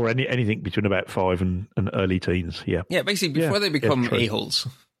yeah, or anything between about 5 and early teens. Yeah, yeah, basically before they become a-holes.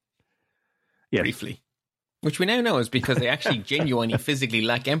 Yeah, briefly. Which we now know is because they actually genuinely physically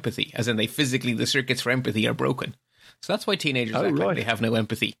lack empathy, as in the circuits for empathy are broken. So that's why teenagers act like they have no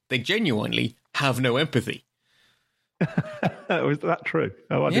empathy. They genuinely have no empathy. Was that true?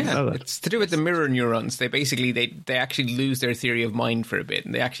 Oh, I didn't know that. It's to do with the mirror neurons. They basically, they actually lose their theory of mind for a bit,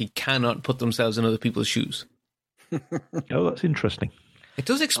 and they actually cannot put themselves in other people's shoes. Oh, that's interesting. It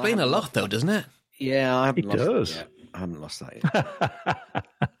does explain a lot, though, doesn't it? Yeah, I haven't lost does. that yet. I haven't lost that yet.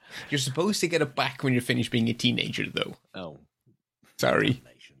 You're supposed to get it back when you're finished being a teenager, though. Oh. Sorry.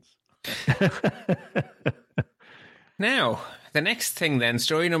 Now, the next thing then,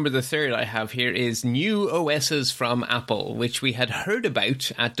 story number the third I have here is new OSs from Apple, which we had heard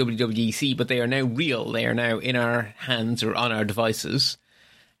about at WWDC, but they are now real. They are now in our hands or on our devices.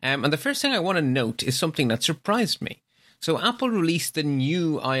 And the first thing I want to note is something that surprised me. So Apple released the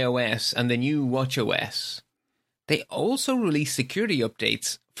new iOS and the new watchOS. They also released security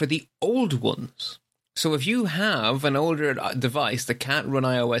updates for the old ones. So if you have an older device that can't run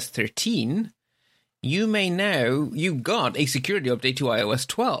iOS 13, you got a security update to iOS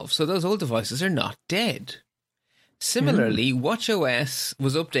 12. So those old devices are not dead. Similarly, watchOS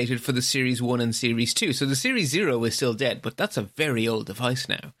was updated for the Series 1 and Series 2. So the Series 0 is still dead, but that's a very old device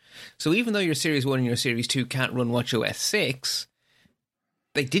now. So even though your Series 1 and your Series 2 can't run watchOS 6,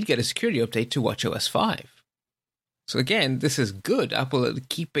 they did get a security update to watchOS 5. So again, this is good. Apple are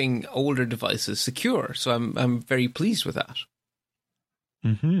keeping older devices secure. So I'm very pleased with that.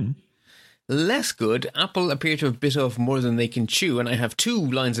 Mm-hmm. Less good, Apple appear to have bit off more than they can chew, and I have 2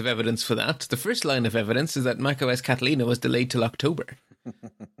 lines of evidence for that. The first line of evidence is that macOS Catalina was delayed till October.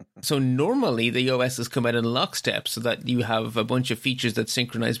 So normally the OS has come out in lockstep so that you have a bunch of features that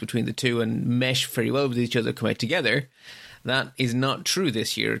synchronize between the two and mesh very well with each other, come out together. That is not true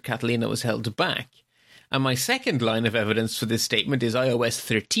this year. Catalina was held back. And my second line of evidence for this statement is iOS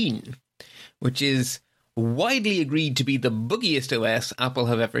 13, which is widely agreed to be the buggiest OS Apple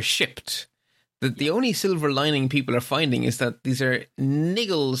have ever shipped. The only silver lining people are finding is that these are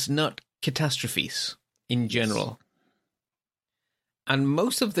niggles, not catastrophes in general. And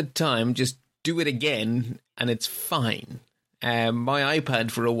most of the time, just do it again and it's fine. My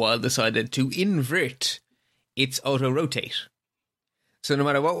iPad for a while decided to invert its auto-rotate. So no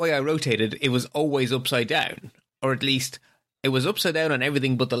matter what way I rotated, it was always upside down. Or at least, it was upside down on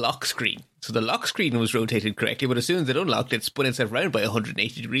everything but the lock screen. So the lock screen was rotated correctly, but as soon as it unlocked, it spun itself around by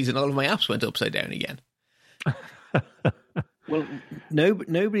 180 degrees and all of my apps went upside down again. Well,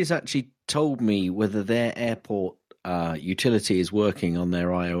 nobody's actually told me whether their airport utility is working on their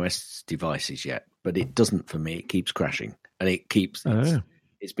iOS devices yet, but it doesn't for me. It keeps crashing. And it keeps...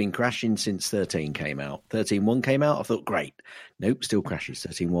 It's been crashing since 13 came out. 13.1 came out, I thought, great. Nope, still crashes.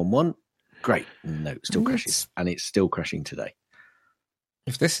 13.1.1, great. No, still crashes. And it's still crashing today.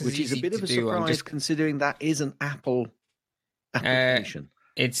 If this is Which is a bit of a surprise considering that is an Apple application.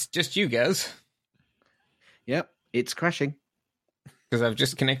 It's just you guys. Yep, it's crashing. Because I've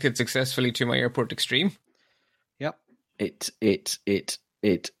just connected successfully to my Airport Extreme. Yep.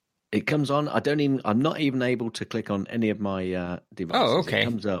 It comes on. I'm not even able to click on any of my devices. Oh, okay. It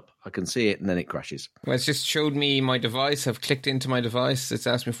comes up. I can see it, and then it crashes. Well, it's just showed me my device. I've clicked into my device. It's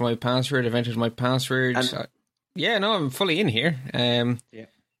asked me for my password. I've entered my password. I'm fully in here. Yeah.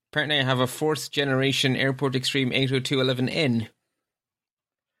 Apparently, I have a 4th generation Airport Extreme 802.11n.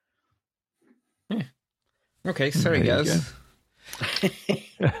 Yeah. Okay, sorry, guys.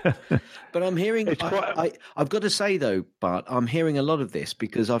 But I'm hearing, I've got to say though, Bart, I'm hearing a lot of this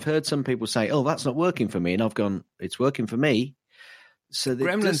because I've heard some people say, "Oh, that's not working for me," and I've gone, "It's working for me." So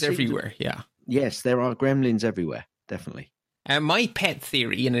gremlins everywhere, yeah. Yes, there are gremlins everywhere, definitely. My pet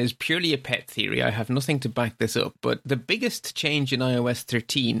theory, and it is purely a pet theory, I have nothing to back this up, but the biggest change in iOS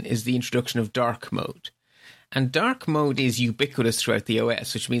 13 is the introduction of dark mode. And dark mode is ubiquitous throughout the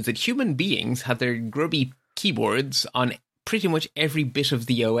OS, which means that human beings had their grubby keyboards on pretty much every bit of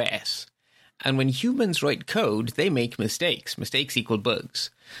the OS. And when humans write code, they make mistakes. Mistakes equal bugs.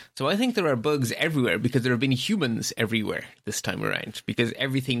 So I think there are bugs everywhere because there have been humans everywhere this time around, because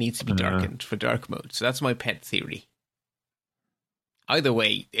everything needs to be darkened for dark mode. So that's my pet theory. Either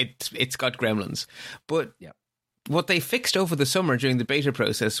way, it's got gremlins. But what they fixed over the summer during the beta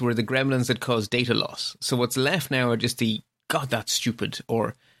process were the gremlins that caused data loss. So what's left now are just the, God, that's stupid,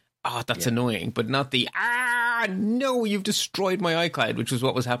 or, oh, that's annoying, but not the, no, you've destroyed my iCloud, which was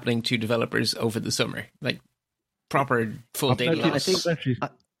what was happening to developers over the summer. Like, proper full data loss.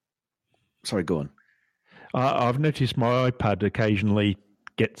 Sorry, go on. I've noticed my iPad occasionally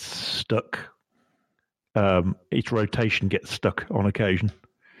gets stuck. Its rotation gets stuck on occasion.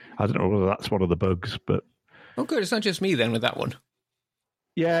 I don't know whether that's one of the bugs, but oh, good. It's not just me then with that one.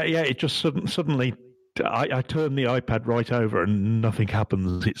 Yeah. It just suddenly, I turn the iPad right over and nothing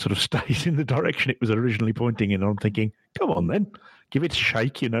happens. It sort of stays in the direction it was originally pointing in. I'm thinking, come on then, give it a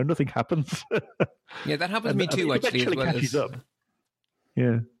shake. Nothing happens. Yeah, that happens to me too. Actually, as well catches up.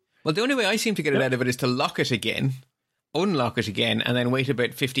 Yeah. Well, the only way I seem to get it out of it is to lock it again, unlock it again, and then wait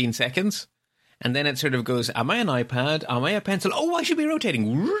about 15 seconds. And then it sort of goes, am I an iPad? Am I a pencil? Oh, I should be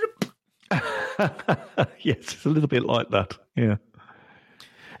rotating. Yes, it's a little bit like that. Yeah.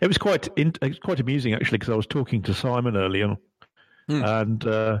 It was quite amusing, actually, because I was talking to Simon earlier, and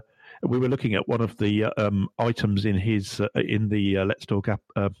we were looking at one of the items in his in the Let's Talk App,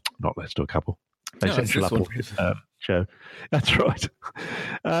 not Let's Talk Apple, Essential Apple show. That's right.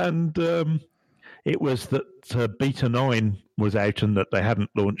 And it was that Beta 9 was out and that they hadn't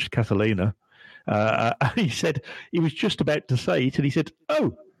launched Catalina. He said he was just about to say it, and he said,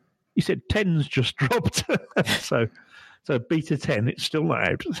 "Oh, he said 10's just dropped." so Beta 10, it's still not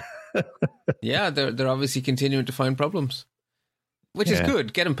out. Yeah, they're obviously continuing to find problems, which is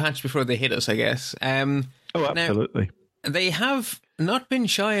good. Get them patched before they hit us, I guess. Oh, absolutely. Now, they have not been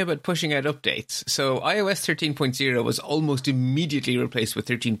shy about pushing out updates. So iOS 13.0 was almost immediately replaced with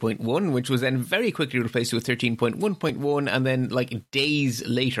 13.1, which was then very quickly replaced with 13.1.1, and then like days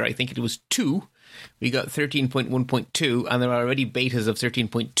later, I think it was 2, we got 13.1.2, and there are already betas of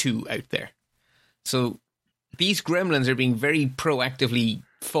 13.2 out there. So these gremlins are being very proactively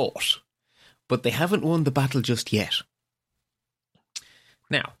fought, but they haven't won the battle just yet.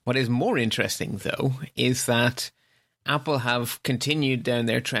 Now, what is more interesting, though, is that Apple have continued down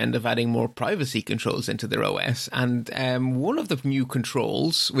their trend of adding more privacy controls into their OS, and one of the new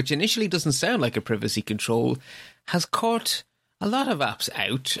controls, which initially doesn't sound like a privacy control, has caught a lot of apps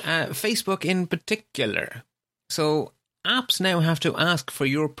out, Facebook in particular. So apps now have to ask for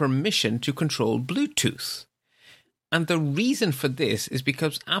your permission to control Bluetooth. And the reason for this is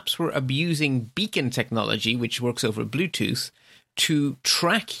because apps were abusing beacon technology, which works over Bluetooth, to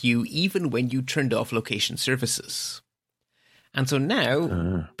track you even when you turned off location services. And so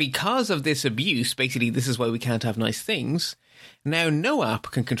now, because of this abuse, basically this is why we can't have nice things, now no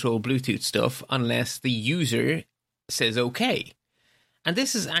app can control Bluetooth stuff unless the user says okay. And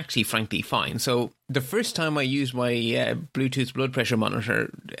this is actually frankly fine. So the first time I used my Bluetooth blood pressure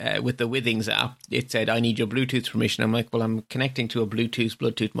monitor with the Withings app, it said, I need your Bluetooth permission. I'm like, well, I'm connecting to a Bluetooth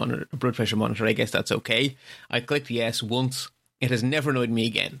blood pressure monitor. I guess that's okay. I clicked yes once. It has never annoyed me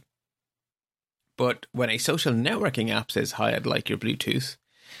again. But when a social networking app says, hi, I'd like your Bluetooth,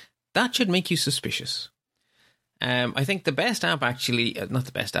 that should make you suspicious. I think the best app actually, not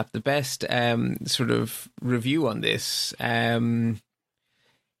the best app, the best sort of review on this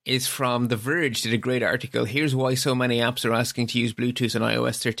is from The Verge, did a great article. Here's why so many apps are asking to use Bluetooth on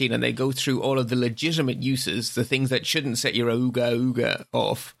iOS 13. And they go through all of the legitimate uses, the things that shouldn't set your ooga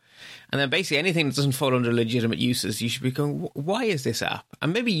off. And then basically anything that doesn't fall under legitimate uses, you should be going, why is this app?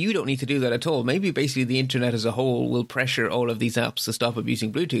 And maybe you don't need to do that at all. Maybe basically the internet as a whole will pressure all of these apps to stop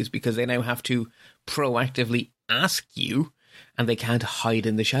abusing Bluetooth because they now have to proactively ask you, and they can't hide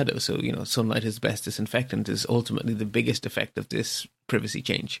in the shadow. So, sunlight is the best disinfectant is ultimately the biggest effect of this privacy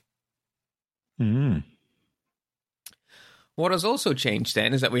change. What has also changed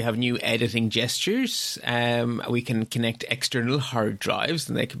then is that we have new editing gestures. We can connect external hard drives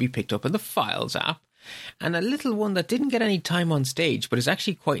and they can be picked up in the Files app. And a little one that didn't get any time on stage, but is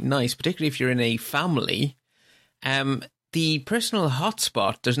actually quite nice, particularly if you're in a family. the personal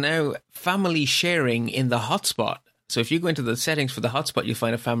hotspot, there's now family sharing in the hotspot. So if you go into the settings for the hotspot, you'll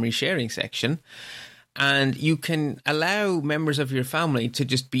find a family sharing section, and you can allow members of your family to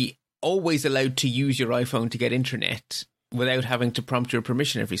just be always allowed to use your iPhone to get internet without having to prompt your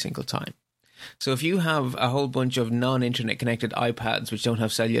permission every single time. So if you have a whole bunch of non-internet connected iPads which don't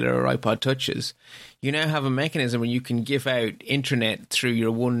have cellular or iPod touches, you now have a mechanism where you can give out internet through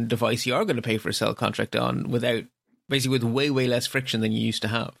your one device you are going to pay for a cell contract on without, basically with way, way less friction than you used to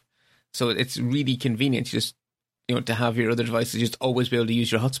have. So it's really convenient just, to have your other devices just always be able to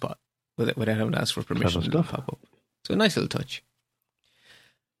use your hotspot without having to ask for permission to pop up. So a nice little touch.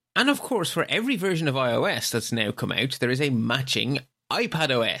 And of course, for every version of iOS that's now come out, there is a matching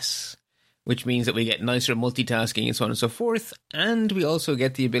iPadOS, which means that we get nicer multitasking and so on and so forth. And we also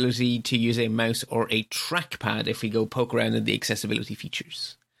get the ability to use a mouse or a trackpad if we go poke around in the accessibility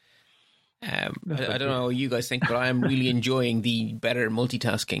features. I don't know what you guys think, but I am really enjoying the better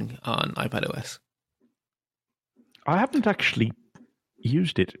multitasking on iPadOS. I haven't actually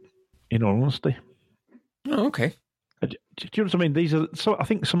used it, in all honesty. Oh, okay. Do you know what I mean? I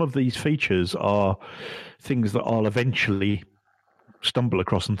think some of these features are things that I'll eventually stumble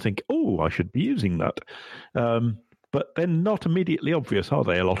across and think, oh, I should be using that. But they're not immediately obvious, are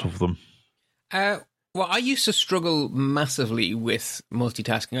they, a lot of them? Well, I used to struggle massively with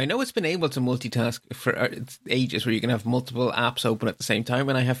multitasking. I know it's been able to multitask for ages where you can have multiple apps open at the same time,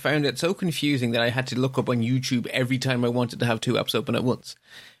 and I have found it so confusing that I had to look up on YouTube every time I wanted to have two apps open at once.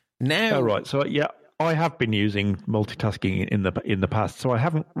 Now, oh, right. So, yeah, I have been using multitasking in the past, so I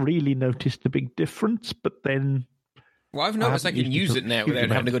haven't really noticed a big difference, but then... Well, I've noticed I can use it now without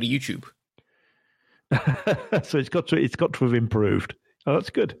having to go to YouTube. So it's got to have improved. Oh,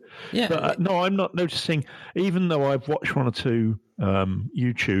 that's good. Yeah. But, no, I'm not noticing, even though I've watched one or two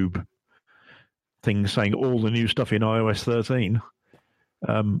YouTube things saying all the new stuff in iOS 13,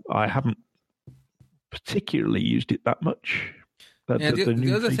 I haven't particularly used it that much.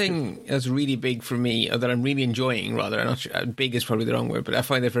 The other thing that's really big for me, or that I'm really enjoying, rather, I'm not sure, big is probably the wrong word, but I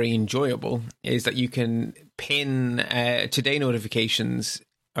find it very enjoyable, is that you can pin today notifications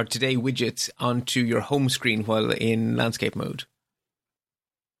or today widgets onto your home screen while in landscape mode.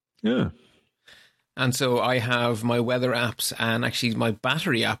 Yeah. And so I have my weather apps, and actually my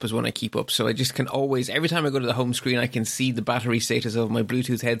battery app is one I keep up. So I just can always, every time I go to the home screen, I can see the battery status of my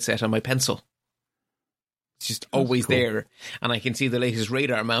Bluetooth headset on my pencil. It's just always there. And I can see the latest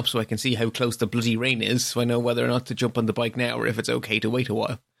radar map, so I can see how close the bloody rain is, so I know whether or not to jump on the bike now or if it's okay to wait a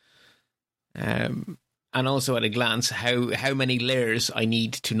while. And also at a glance, how many layers I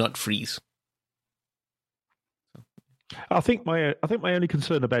need to not freeze. I think my only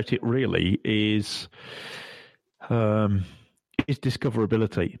concern about it really is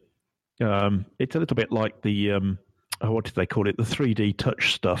discoverability. It's a little bit like the what did they call it? The 3D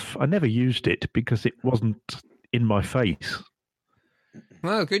touch stuff. I never used it because it wasn't in my face.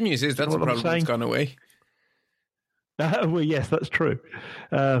 Well, the good news is that's a problem that's gone away. Well, yes, that's true.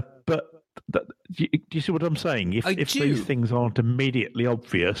 But do you see what I'm saying? If these things aren't immediately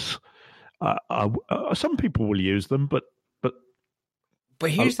obvious, some people will use them, but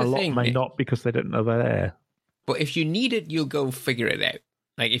here's the thing: a lot may not because they don't know they're there. But if you need it, you'll go figure it out.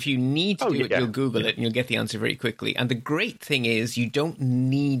 Like if you need to do it, you'll Google it and you'll get the answer very quickly. And the great thing is, you don't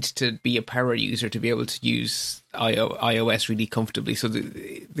need to be a power user to be able to use iOS really comfortably. So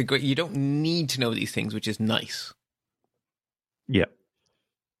you don't need to know these things, which is nice. Yeah,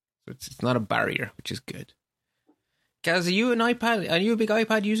 so it's not a barrier, which is good. Gaz, are you a big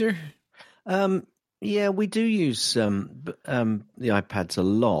iPad user? Yeah, we do use the iPads a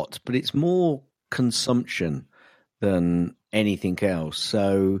lot, but it's more consumption than anything else.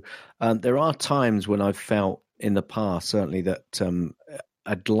 So there are times when I've felt in the past, certainly, that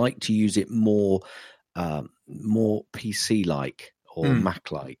I'd like to use it more PC-like or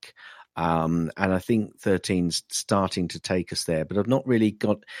Mac-like. And I think 13's starting to take us there, but I've not really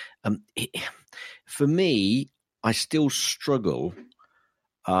got... for me, I still struggle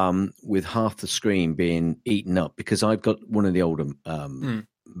with half the screen being eaten up because I've got one of the older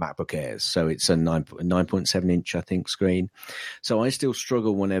MacBook Airs, so it's a 9.7 inch, I think, screen. So I still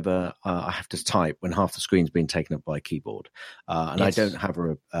struggle whenever I have to type when half the screen's been taken up by a keyboard, and yes. I don't have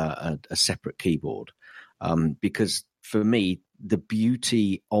a separate keyboard because for me the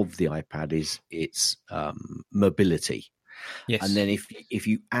beauty of the iPad is its mobility. Yes, and then if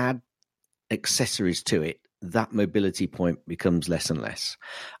you add accessories to it, that mobility point becomes less and less.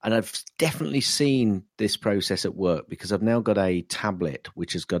 And I've definitely seen this process at work because I've now got a tablet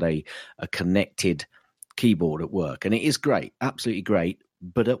which has got a connected keyboard at work. And it is great, absolutely great.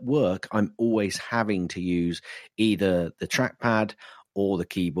 But at work, I'm always having to use either the trackpad or the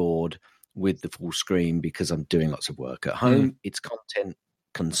keyboard with the full screen because I'm doing lots of work. At home, it's content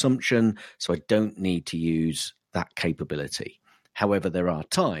consumption, so I don't need to use that capability. However, there are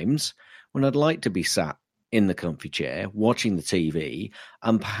times when I'd like to be sat in the comfy chair watching the TV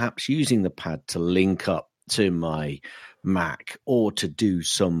and perhaps using the pad to link up to my Mac or to do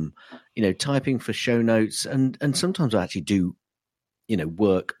some, typing for show notes. And sometimes I actually do,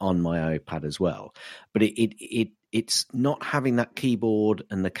 work on my iPad as well. But it's not having that keyboard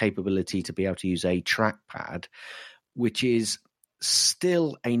and the capability to be able to use a trackpad, which is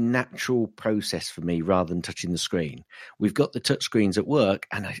still a natural process for me rather than touching the screen. We've got the touch screens at work,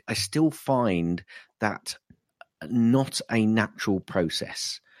 and I still find that not a natural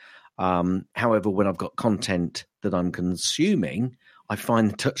process. However, when I've got content that I'm consuming, I find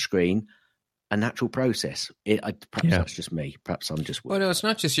the touchscreen a natural process. That's just me. Perhaps I'm just... Well, no, it's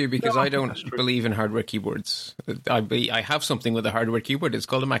not just you, because I don't believe in hardware keyboards. I have something with a hardware keyboard. It's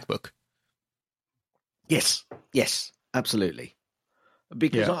called a MacBook. Yes, absolutely.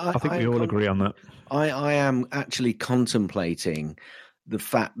 Because I think we all agree on that. I am actually contemplating the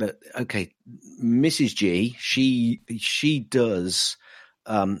fact that, okay, Mrs. G, she does...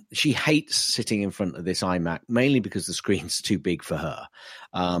 she hates sitting in front of this iMac, mainly because the screen's too big for her.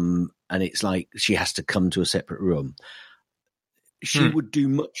 And it's like she has to come to a separate room. She would do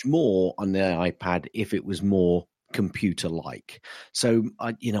much more on the iPad if it was more computer-like. So,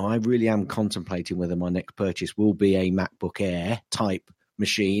 I really am contemplating whether my next purchase will be a MacBook Air type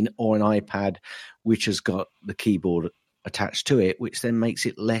machine or an iPad which has got the keyboard attached to it, which then makes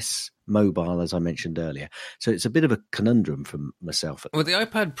it less mobile, as I mentioned earlier. So it's a bit of a conundrum for myself. Well, the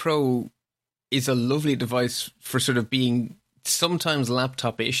iPad Pro is a lovely device for sort of being sometimes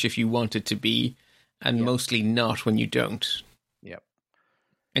laptop-ish if you want it to be, and mostly not when you don't. Yep.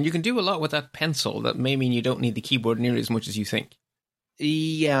 And you can do a lot with that pencil. That may mean you don't need the keyboard nearly as much as you think.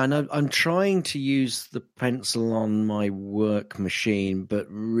 Yeah, and I'm trying to use the pencil on my work machine, but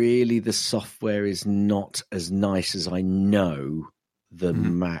really the software is not as nice as I know the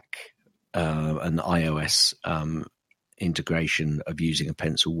Mac and iOS integration of using a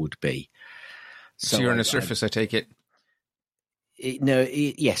pencil would be. So you're on a Surface, I take it?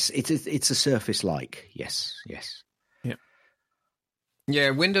 Yes, it's a Surface-like. Yes. Yeah,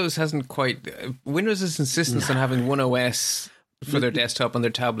 Windows hasn't quite... Windows' insistence on having one OS for their desktop and their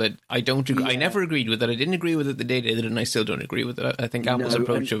tablet, I don't agree. I never agreed with it. I didn't agree with it the day they did it, and I still don't agree with it. I think Apple's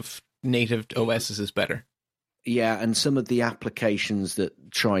approach of native OSs is better. Yeah, and some of the applications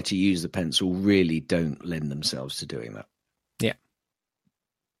that try to use the pencil really don't lend themselves to doing that. Yeah.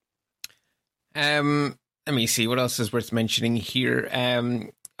 Let me see, what else is worth mentioning here?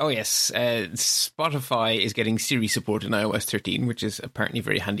 Spotify is getting Siri support in iOS 13, which is apparently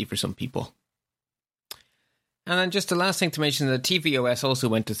very handy for some people. And then just the last thing to mention, the tvOS also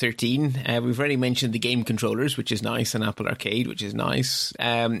went to 13. We've already mentioned the game controllers, which is nice, and Apple Arcade, which is nice.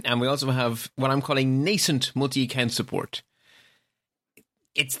 And we also have what I'm calling nascent multi-account support.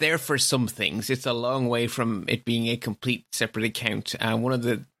 It's there for some things. It's a long way from it being a complete separate account. And one of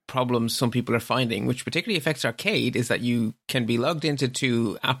the problems some people are finding, which particularly affects Arcade, is that you can be logged into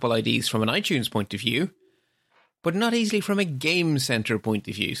two Apple IDs from an iTunes point of view, but not easily from a Game Center point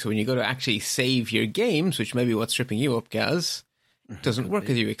of view. So when you go to actually save your games, which may be what's tripping you up, Gaz, it doesn't work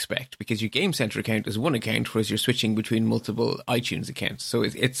as you expect, because your Game Center account is one account, whereas you're switching between multiple iTunes accounts. So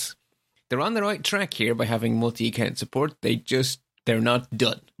they're on the right track here by having multi-account support. They're not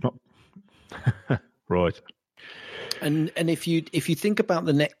done. Right. And if you think about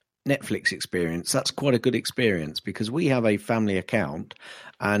the Netflix experience, that's quite a good experience, because we have a family account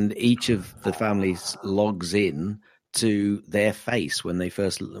and each of the families logs in to their face when they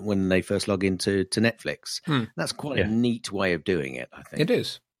first log into Netflix. That's quite a neat way of doing it, I think. It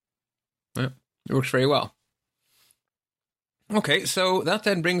is. Yeah, it works very well. Okay, so that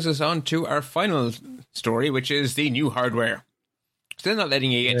then brings us on to our final story, which is the new hardware. Still not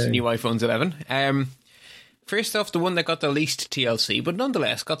letting you get new iPhones 11. First off, the one that got the least TLC, but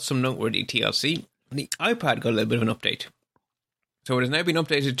nonetheless got some noteworthy TLC, the iPad got a little bit of an update. So it has now been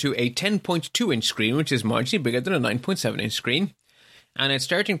updated to a 10.2-inch screen, which is marginally bigger than a 9.7-inch screen. And its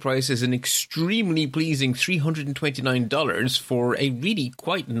starting price is an extremely pleasing $329 for a really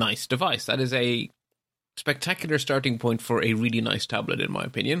quite nice device. That is a spectacular starting point for a really nice tablet, in my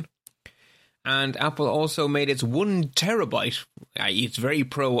opinion. And Apple also made its 1 terabyte, i.e. its very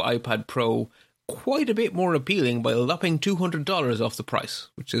pro iPad Pro, quite a bit more appealing by lopping $200 off the price,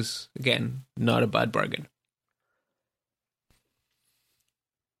 which is, again, not a bad bargain.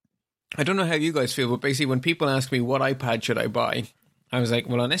 I don't know how you guys feel, but basically when people ask me what iPad should I buy, I was like,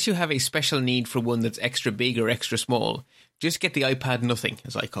 well, unless you have a special need for one that's extra big or extra small, just get the iPad nothing,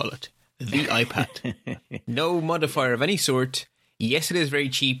 as I call it. The iPad. No modifier of any sort. Yes, it is very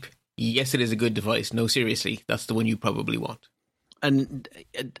cheap. Yes, it is a good device. No, seriously, that's the one you probably want. And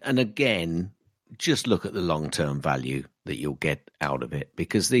again, just look at the long-term value that you'll get out of it,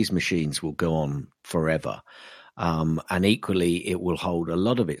 because these machines will go on forever. And equally, it will hold a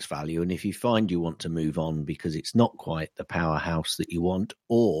lot of its value. And if you find you want to move on because it's not quite the powerhouse that you want,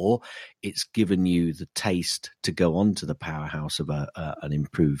 or it's given you the taste to go on to the powerhouse of an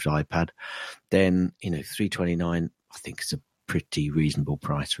improved iPad, then, $329, I think is a pretty reasonable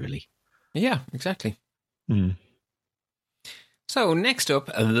price, really. Yeah, exactly. Mm. So next up,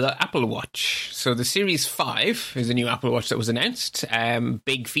 the Apple Watch. So the Series 5 is a new Apple Watch that was announced.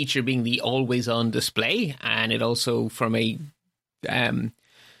 Big feature being the always-on display, and it also, from a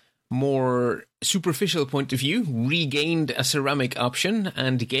more superficial point of view, regained a ceramic option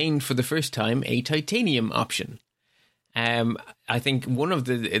and gained for the first time a titanium option. I think one of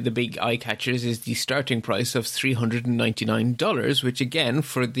the big eye catchers is the starting price of $399, which again,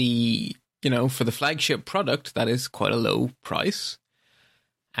 for the flagship product, that is quite a low price.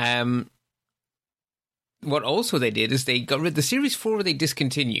 What also they did is they got rid of the Series 4, they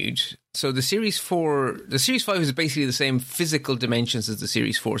discontinued. So the Series 5 is basically the same physical dimensions as the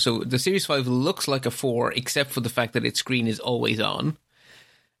Series 4. So the Series 5 looks like a 4, except for the fact that its screen is always on.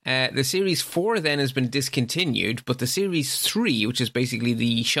 The Series 4 then has been discontinued, but the Series 3, which is basically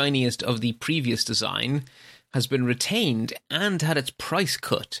the shiniest of the previous design, has been retained and had its price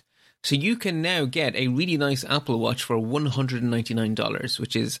cut. So you can now get a really nice Apple Watch for $199,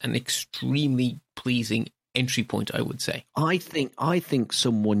 which is an extremely pleasing entry point, I would say. I think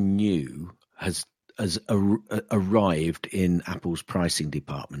someone new has arrived in Apple's pricing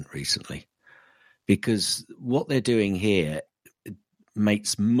department recently, because what they're doing here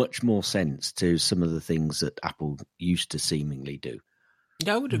makes much more sense to some of the things that Apple used to seemingly do.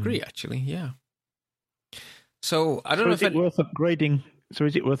 Yeah, I would agree, actually, yeah. So I don't know if it's worth upgrading. So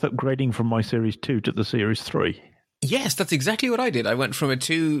is it worth upgrading from my Series 2 to the Series 3? Yes, that's exactly what I did. I went from a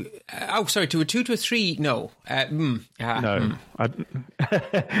 2... to a 2 to a 3. No. No.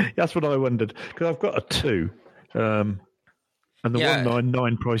 That's what I wondered. Because I've got a 2. And the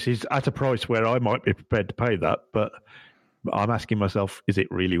 199 price is at a price where I might be prepared to pay that. But I'm asking myself, is it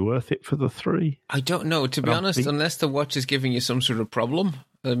really worth it for the 3? I don't know. To be honest, unless the watch is giving you some sort of problem...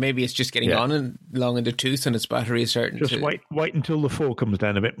 maybe it's just getting on and long in the tooth, and its battery is starting to... Just wait until the 4 comes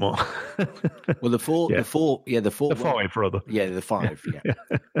down a bit more. Well, the 4... The 5, rather. Yeah, the 5, yeah.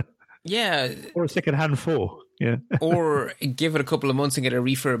 Yeah. Or a second-hand 4, yeah. Or give it a couple of months and get a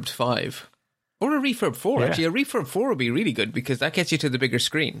refurbed 5. Or a refurb 4, actually. A refurb 4 would be really good, because that gets you to the bigger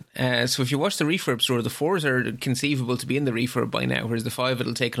screen. So if you watch the refurb store, the 4s are conceivable to be in the refurb by now, whereas the 5,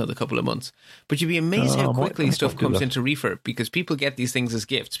 it'll take another couple of months. But you'd be amazed how quickly stuff comes into refurb, because people get these things as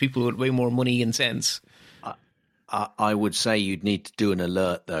gifts. People with way more money and sense. I would say you'd need to do an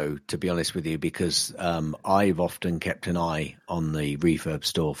alert, though, to be honest with you, because I've often kept an eye on the refurb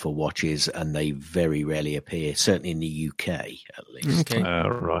store for watches, and they very rarely appear, certainly in the UK, at least. Okay.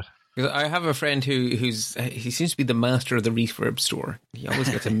 Right. I have a friend he seems to be the master of the refurb store. He always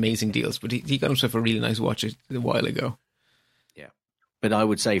gets amazing deals, but he got himself a really nice watch a while ago. Yeah, but I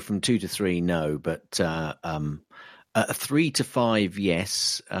would say from 2 to 3, no. But a 3 to 5,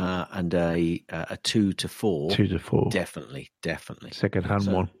 yes, and a 2 to 4, 2 to 4, definitely. Second-hand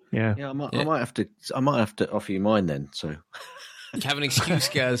one, yeah. Yeah, I might have to offer you mine then. So. You have an excuse,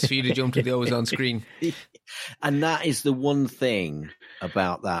 guys, for you to jump to the always-on screen. And that is the one thing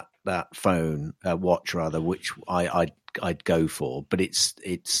about that phone, watch rather, which I'd go for. But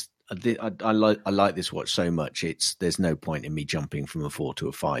I like this watch so much. There's no point in me jumping from a 4 to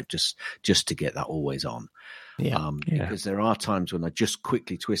a 5 just to get that always on. Yeah. Because there are times when I just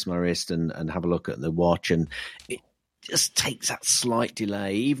quickly twist my wrist and have a look at the watch, and it just takes that slight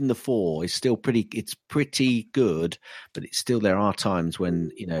delay. Even the 4 is still pretty good, but it's still, there are times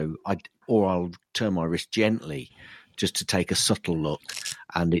when, I'll turn my wrist gently just to take a subtle look,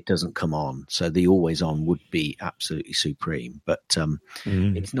 and it doesn't come on. So the always on would be absolutely supreme, but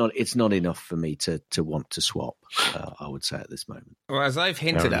it's not enough for me to want to swap, I would say, at this moment. Well, as I've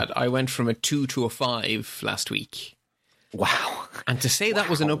hinted at, I went from a 2 to a 5 last week. Wow. And to say that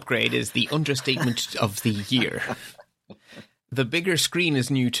was an upgrade is the understatement of the year. The bigger screen is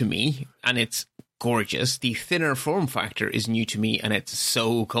new to me, and it's gorgeous. The thinner form factor is new to me, and it's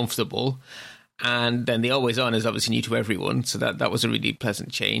so comfortable. And then the always on is obviously new to everyone, so that was a really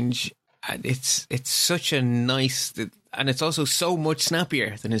pleasant change. And it's such a nice, and it's also so much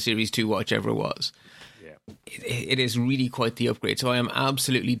snappier than a Series 2 watch ever was. Yeah. it is really quite the upgrade. So I am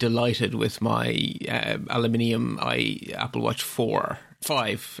absolutely delighted with my aluminium Apple Watch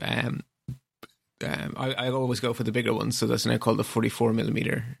 5. I always go for the bigger ones, so that's now called the 44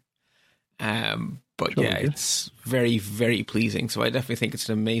 millimeter. But Sure, yeah, it's very, very pleasing. So I definitely think it's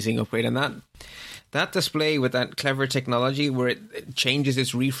an amazing upgrade. And that display with that clever technology where it changes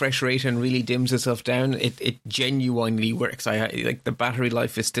its refresh rate and really dims itself down, it genuinely works. Like the battery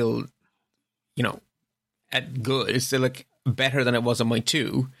life is still, at good. It's still like better than it was on my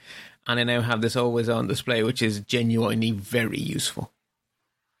 2. And I now have this always on display, which is genuinely very useful.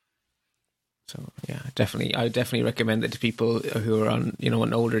 So yeah, I definitely recommend it to people who are on,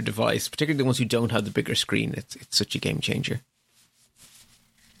 an older device, particularly the ones who don't have the bigger screen. It's such a game changer.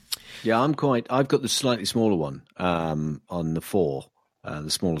 Yeah, I've got the slightly smaller one on the 4, the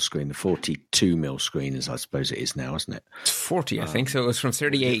smaller screen, the 42 mil screen, as I suppose it is now, isn't it? It's 40, I think. So it was from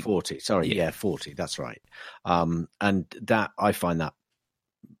 38. 40. Sorry, yeah 40. That's right. And that I find that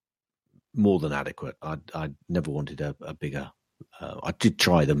more than adequate. I never wanted a bigger. I did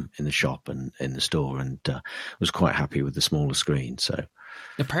try them in the shop and in the store, and was quite happy with the smaller screen. So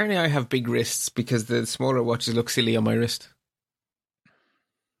apparently, I have big wrists because the smaller watches look silly on my wrist.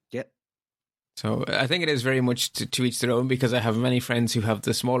 Yep. So I think it is very much to each their own, because I have many friends who have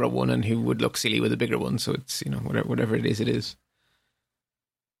the smaller one and who would look silly with a bigger one. So it's whatever it is, it is.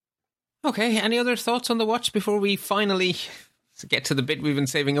 Okay. Any other thoughts on the watch before we finally get to the bit we've been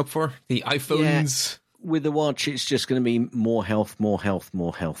saving up for, the iPhones? Yeah. With the watch, it's just going to be more health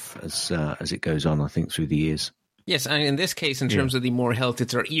as it goes on, I think, through the years. Yes, and in this case, in terms of the more health,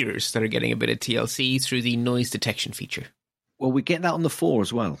 it's our ears that are getting a bit of TLC through the noise detection feature. Well, we get that on the 4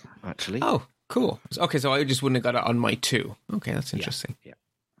 as well, actually. Oh, cool. Okay, so I just wouldn't have got it on my 2. Okay, that's interesting. Yeah.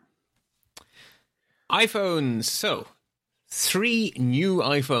 iPhones. So, 3 new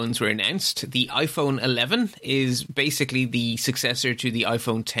iPhones were announced. The iPhone 11 is basically the successor to the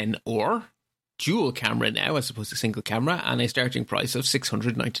iPhone 10R. Dual camera now as opposed to single camera, and a starting price of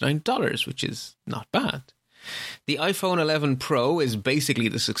 $699, which is not bad. The iPhone 11 Pro is basically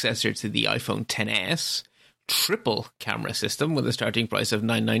the successor to the iPhone XS, triple camera system with a starting price of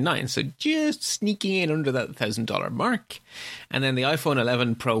 $999, so just sneaking in under that $1,000 mark. And then the iPhone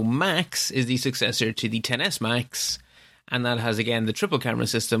 11 Pro Max is the successor to the XS Max, and that has again the triple camera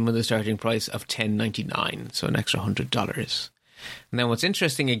system with a starting price of $1,099, so an extra $100. And then what's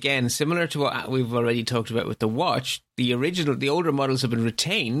interesting, again, similar to what we've already talked about with the watch, the older models have been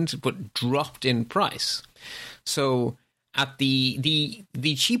retained but dropped in price. So at the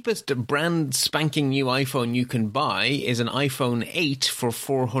cheapest brand spanking new iPhone you can buy is an iPhone 8 for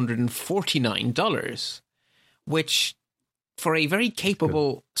 $449, which for a very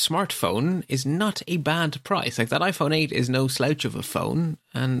capable smartphone is not a bad price. Like, that iPhone 8 is no slouch of a phone,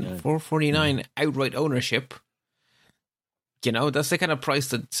 and $449 outright ownership. That's the kind of price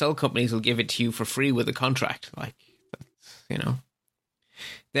that cell companies will give it to you for free with a contract. Like,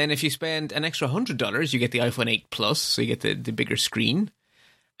 Then if you spend an extra $100, you get the iPhone 8 Plus, so you get the bigger screen.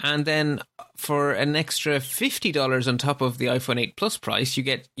 And then for an extra $50 on top of the iPhone 8 Plus price, you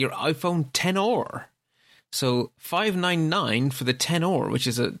get your iPhone XR. So $599 for the XR, which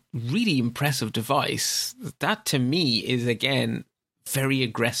is a really impressive device. That, to me, is, again, very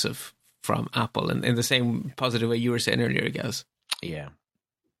aggressive from Apple, and in the same positive way you were saying earlier, Gaz. Yeah.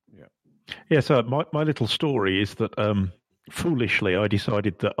 So my little story is that foolishly I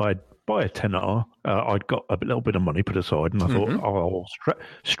decided that I'd buy a XR. I'd got a little bit of money put aside, and I thought I'll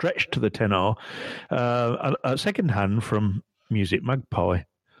stretch to the XR, a second hand from Music Magpie.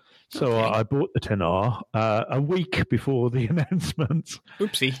 So I bought the XR a week before the announcements.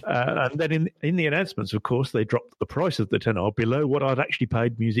 Oopsie. And then in the announcements, of course, they dropped the price of the XR below what I'd actually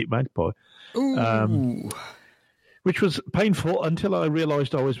paid Music Magpie. Which was painful until I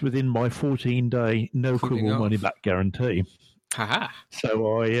realised I was within my 14-day no-quibble money-back guarantee. Haha.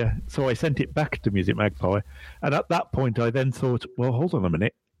 So I sent it back to Music Magpie. And at that point, I then thought, well, hold on a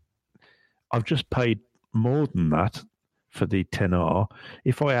minute. I've just paid more than that for the XR.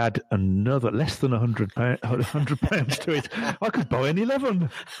 If I add another less than £100 to it, I could buy an 11.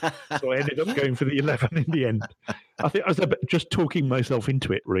 So I ended up going for the 11 in the end. I think I was just talking myself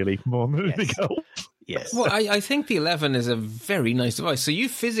into it, really, more than anything else. Yes. Well, I think the 11 is a very nice device. So you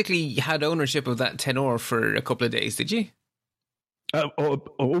physically had ownership of that XR for a couple of days, did you?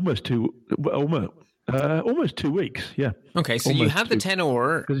 Almost 2 weeks, yeah. Okay, so you had the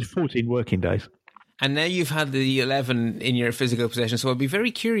XR. Because it's 14 working days. And now you've had the 11 in your physical possession. So I'd be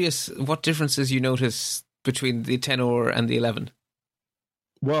very curious what differences you notice between the XR and the 11.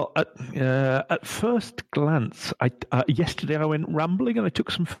 Well, at first glance, yesterday I went rambling and I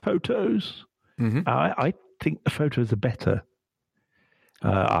took some photos. I think the photos are better.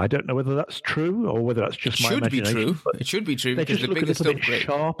 I don't know whether that's true or whether that's just my imagination. It should be true They because just the look a biggest little bit upgrade.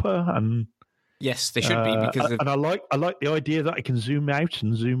 sharper, and Yes, they should be because and I like the idea that I can zoom out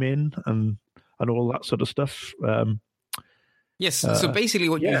and zoom in and all that sort of stuff. yes. So basically,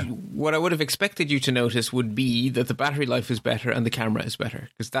 what I would have expected you to notice would be that the battery life is better and the camera is better,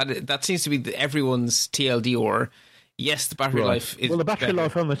 because that seems to be everyone's TLD. Or yes, the battery life is the battery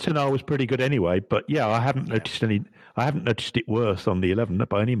life on the 10R was pretty good anyway. But yeah, I haven't noticed it worse on the 11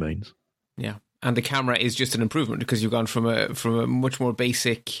 by any means. Yeah, and the camera is just an improvement because you've gone from a much more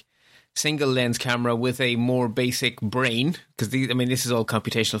basic single lens camera with a more basic brain, because this is all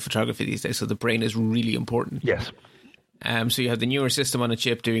computational photography these days, so the brain is really important. Yes. So you have the newer system on a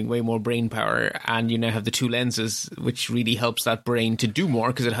chip doing way more brain power, and you now have the two lenses, which really helps that brain to do more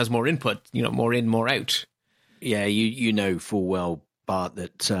because it has more input, more in, more out. Yeah, you know full well, Bart,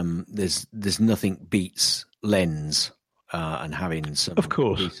 that there's nothing beats lens and having some of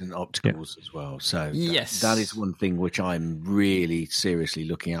course decent opticals as well. So yes, that is one thing which I'm really seriously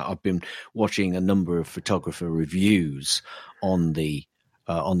looking at. I've been watching a number of photographer reviews on the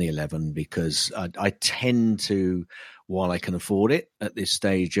 11 because I tend to, while I can afford it at this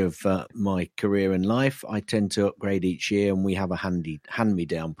stage of my career in life, I tend to upgrade each year, and we have a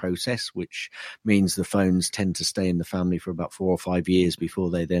hand-me-down process, which means the phones tend to stay in the family for about 4 or 5 years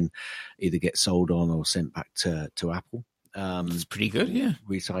before they then either get sold on or sent back to Apple. It's pretty good, yeah.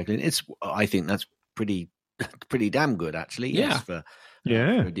 Recycling. I think that's pretty damn good, actually. Yeah.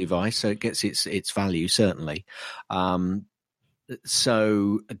 Yes, for a device, so it gets its value certainly.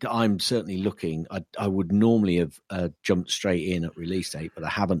 So I'm certainly looking. I would normally have jumped straight in at release date, but I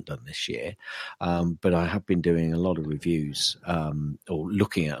haven't done this year. But I have been doing a lot of reviews, or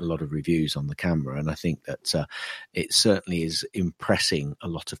looking at a lot of reviews on the camera, and I think that it certainly is impressing a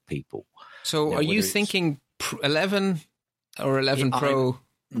lot of people. So, are you thinking 11 or 11 Pro?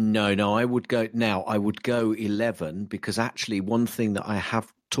 No, I would go 11, because actually one thing that I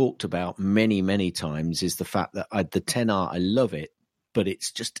have talked about many, many times is the fact that the 10R, I love it, but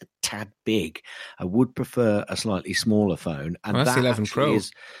it's just a tad big. I would prefer a slightly smaller phone. And that's that the 11 Pro.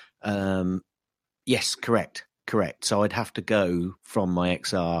 Is, yes, correct. So I'd have to go from my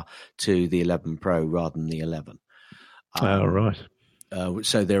XR to the 11 Pro rather than the 11. Right.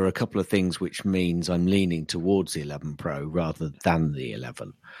 So there are a couple of things which means I'm leaning towards the 11 Pro rather than the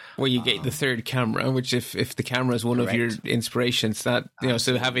 11. Well, you get the third camera, which if the camera is one of your inspirations, that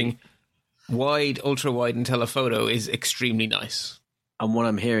so having wide, ultra wide, and telephoto is extremely nice. And what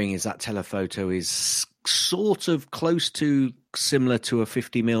I'm hearing is that telephoto is sort of close to similar to a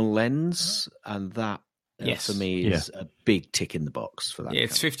 50mm lens, and that for me is a big tick in the box for that. Yeah,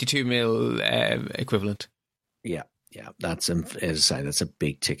 it's 52mm equivalent. Yeah, that's, as I say, that's a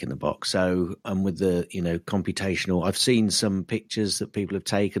big tick in the box. So, and with the, computational, I've seen some pictures that people have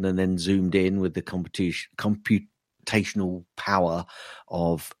taken and then zoomed in with the computational power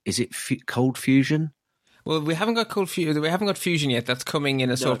of, is it Cold Fusion? Well, we haven't got Cold Fusion. We haven't got Fusion yet. That's coming in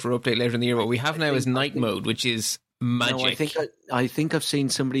a software update later in the year. What we have now is night mode, which is magic. No, I think I've seen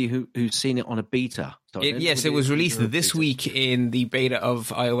somebody who's seen it on a beta. It was released this week in the beta of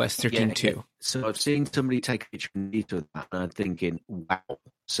iOS 13.2. Yeah. So I've seen somebody take a picture of that, and I'm thinking, wow.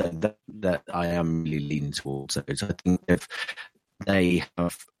 So that I am really leaning towards those. I think if they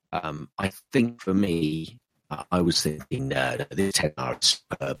have, I think for me, I was thinking, this 10R is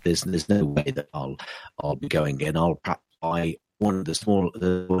superb. There's no way that I'll be going in. I'll perhaps buy one of the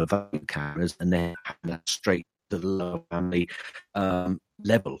smaller value cameras and then have that straight to the lower family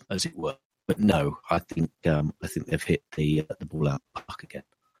level, as it were. But no, I think they've hit the ball out of the park again.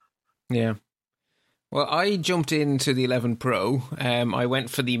 Yeah. Well, I jumped into the 11 Pro. I went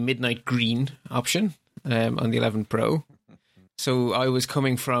for the midnight green option on the 11 Pro. So I was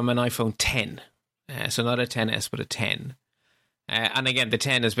coming from an iPhone 10. So not a 10S, but a 10. And again, the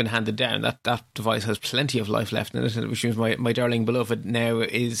 10 has been handed down. That device has plenty of life left in it, which means my darling beloved now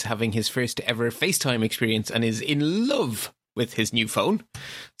is having his first ever FaceTime experience and is in love with his new phone.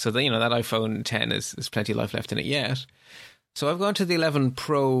 So that iPhone 10 is plenty of life left in it yet. So I've gone to the 11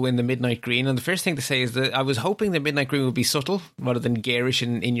 Pro in the midnight green, and the first thing to say is that I was hoping the midnight green would be subtle rather than garish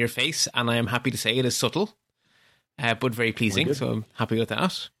in your face, and I am happy to say it is subtle, but very pleasing, so I'm happy with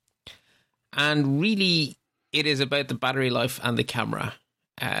that. And really, it is about the battery life and the camera.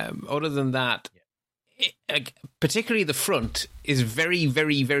 Other than that, particularly the front is very,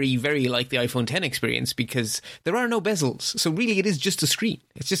 very, very, very like the iPhone 10 experience, because there are no bezels. So really, it is just a screen.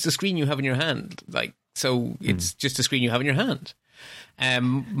 It's just a screen you have in your hand. It's just a screen you have in your hand.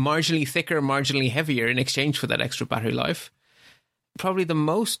 Marginally thicker, marginally heavier in exchange for that extra battery life. probably the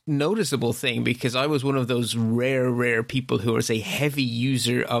most noticeable thing, because I was one of those rare people who is a heavy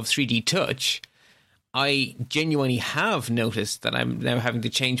user of 3D Touch, I genuinely have noticed that I'm now having to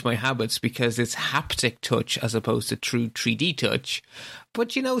change my habits because it's haptic touch as opposed to true 3D touch.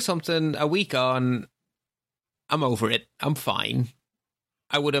 But you know something, a week on, I'm over it. I'm fine.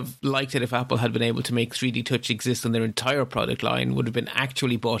 I would have liked it if Apple had been able to make 3D Touch exist on their entire product line, would have been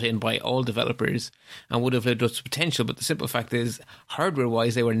actually bought in by all developers and would have lived up to potential. But the simple fact is,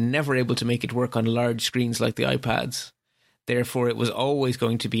 hardware-wise, they were never able to make it work on large screens like the iPads. Therefore, it was always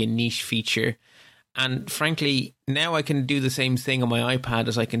going to be a niche feature. And frankly, now I can do the same thing on my iPad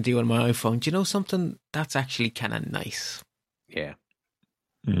as I can do on my iPhone. Do you know something? That's actually kind of nice. Yeah.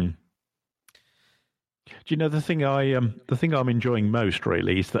 Mm. Do you know the thing I'm enjoying most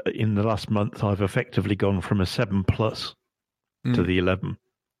really is that in the last month I've effectively gone from a 7 Plus to the 11.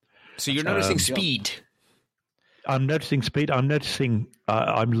 So you're noticing speed. I'm noticing speed. I'm noticing.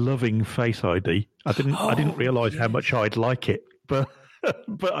 I'm loving Face ID. I didn't realize how much I'd like it, but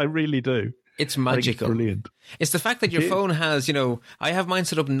I really do. It's magical. It's brilliant. It's the fact that your phone has, I have mine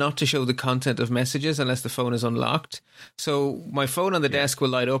set up not to show the content of messages unless the phone is unlocked. So my phone on the desk will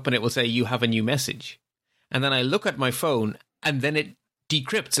light up and it will say, you have a new message. And then I look at my phone and then it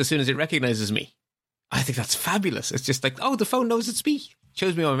decrypts as soon as it recognizes me. I think that's fabulous. It's just like, oh, the phone knows it's me.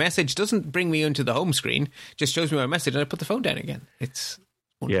 Shows me my message, doesn't bring me into the home screen, just shows me my message and I put the phone down again. It's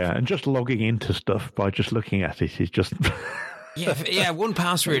wonderful. Yeah, and just logging into stuff by just looking at it is just... Yeah,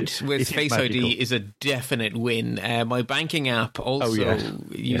 1Password with Face magical. ID is a definite win. My banking app also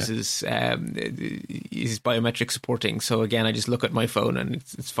uses biometric supporting. So again, I just look at my phone and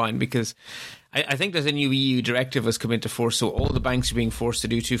it's fine because I think there's a new EU directive has come into force. So all the banks are being forced to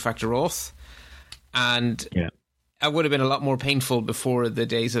do two-factor auth. And it would have been a lot more painful before the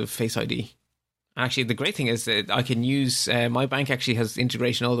days of Face ID. Actually, the great thing is that I can use, my bank actually has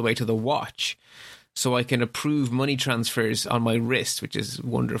integration all the way to the watch. So I can approve money transfers on my wrist, which is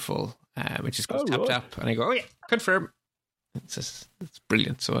wonderful. Which just goes tap, and I go, oh yeah, confirm. It's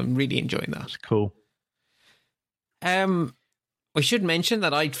brilliant. So I'm really enjoying that. That's cool. We should mention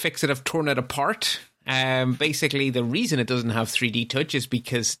that iFixit have torn it apart. Basically, the reason it doesn't have 3D Touch is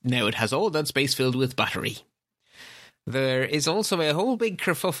because now it has all that space filled with battery. There is also a whole big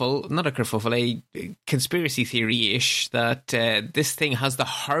a conspiracy theory-ish that this thing has the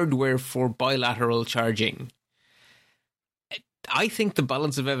hardware for bilateral charging. I think the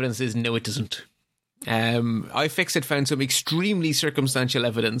balance of evidence is no, it doesn't. iFixit found some extremely circumstantial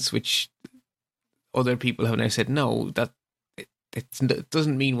evidence, which other people have now said, no, that it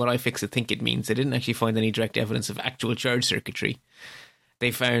doesn't mean what iFixit think it means. They didn't actually find any direct evidence of actual charge circuitry. They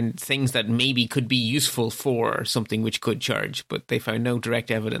found things that maybe could be useful for something which could charge, but they found no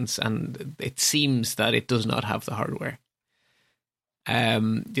direct evidence, and it seems that it does not have the hardware.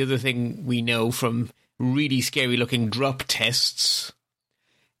 The other thing we know from really scary-looking drop tests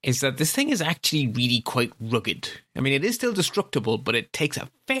is that this thing is actually really quite rugged. I mean, it is still destructible, but it takes a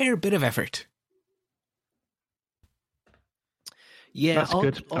fair bit of effort. Yeah, that's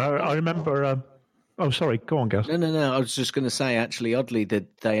good. I remember... Oh, sorry. Go on, Gus. No. I was just going to say, actually, oddly,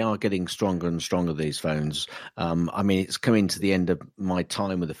 that they are getting stronger and stronger, these phones. I mean, it's coming to the end of my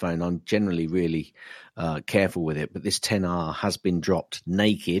time with the phone. I'm generally really careful with it, but this 10R has been dropped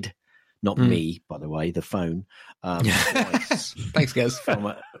naked. Not me, by the way, the phone. Twice. Thanks, Gus.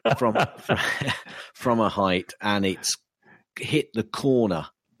 From a height, and it's hit the corner,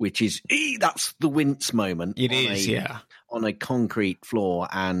 which is, that's the wince moment. It is, yeah. On a concrete floor,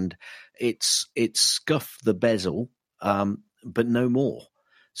 and it's scuffed the bezel, but no more.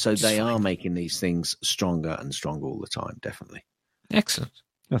 So they are making these things stronger and stronger all the time, definitely. Excellent.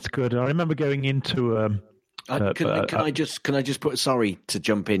 That's good. I remember going into... Can I just put... Sorry to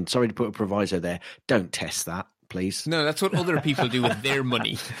jump in. Sorry to put a proviso there. Don't test that, please. No, that's what other people do with their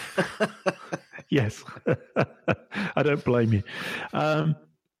money. Yes. I don't blame you.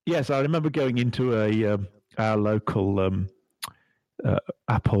 Yes, I remember going into our local...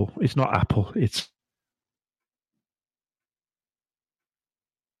 Apple. It's not Apple. It's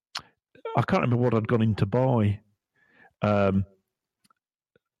I can't remember what I'd gone in to buy, and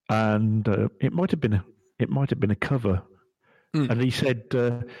it might have been a cover. And he said,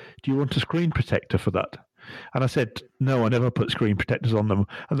 "Do you want a screen protector for that?" And I said, "No, I never put screen protectors on them."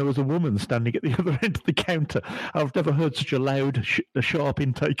 And there was a woman standing at the other end of the counter. I've never heard such a loud, sharp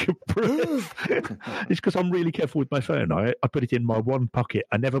intake of breath. It's because I'm really careful with my phone. I put it in my one pocket.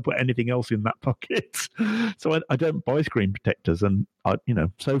 I never put anything else in that pocket. So I don't buy screen protectors. And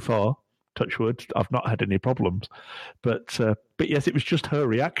so far, touch wood, I've not had any problems. But yes, it was just her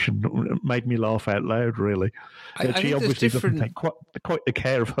reaction that made me laugh out loud, really. She obviously doesn't take quite the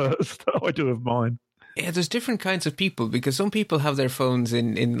care of hers that I do of mine. Yeah, there's different kinds of people, because some people have their phones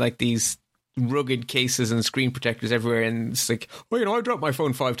in like these rugged cases and screen protectors everywhere, and it's like, well, I drop my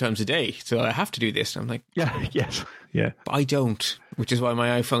phone 5 times a day, so I have to do this. And I'm like, yeah. But I don't, which is why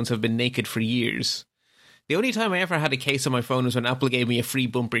my iPhones have been naked for years. The only time I ever had a case on my phone was when Apple gave me a free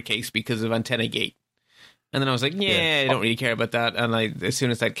bumper case because of Antenna Gate. And then I was like, I don't really care about that. And as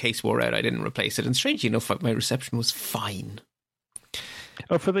soon as that case wore out, I didn't replace it. And strangely enough, my reception was fine.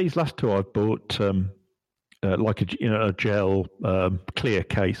 Oh, for these last 2, I've bought like a gel clear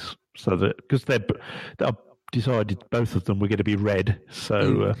case. So that, because I've decided both of them were going to be red,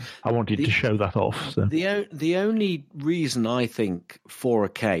 so I wanted to show that off. So the only reason I think for a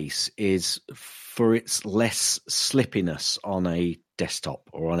case is for its less slippiness on a desktop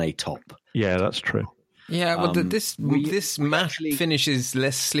or on a top. Yeah, that's true. Yeah, well, this matte finish is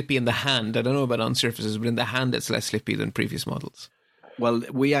less slippy in the hand. I don't know about on surfaces, but in the hand it's less slippy than previous models. Well,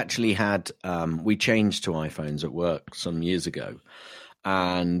 we actually had we changed to iPhones at work some years ago.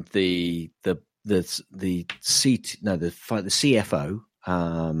 And the CFO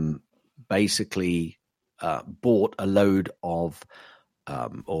basically bought a load of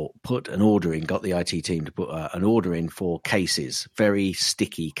or put an order in, got the IT team to put an order in for cases, very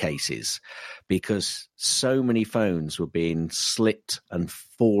sticky cases, because so many phones were being slipped and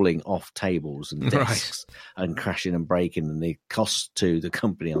falling off tables and desks and crashing and breaking, and the cost to the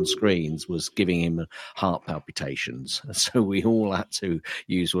company on screens was giving him heart palpitations. So we all had to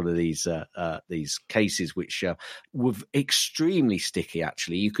use one of these cases, which were extremely sticky.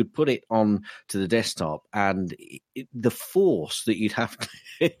 Actually, you could put it on to the desktop, and the force that you'd have to,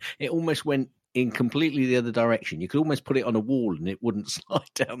 it almost went in completely the other direction. You could almost put it on a wall and it wouldn't slide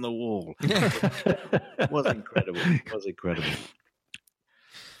down the wall. It was incredible. It was incredible.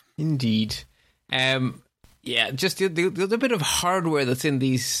 Indeed. Just the other bit of hardware that's in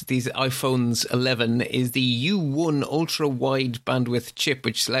these iPhones 11 is the U1 ultra-wide bandwidth chip,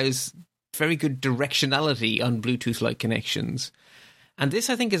 which allows very good directionality on Bluetooth-like connections. And this,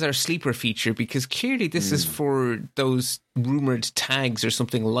 I think, is our sleeper feature, because clearly this is for those rumoured tags or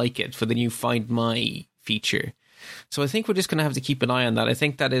something like it for the new Find My feature. So I think we're just going to have to keep an eye on that. I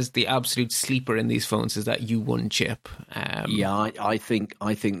think that is the absolute sleeper in these phones, is that U1 chip. I think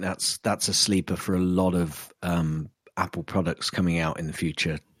that's a sleeper for a lot of Apple products coming out in the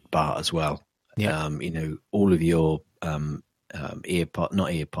future, Bart, as well. Yeah. All of your AirPods,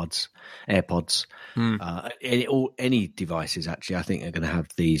 any devices actually, I think are going to have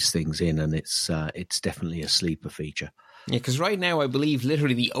these things in, and it's definitely a sleeper feature. Yeah, because right now I believe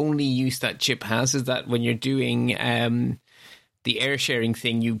literally the only use that chip has is that when you're doing the air sharing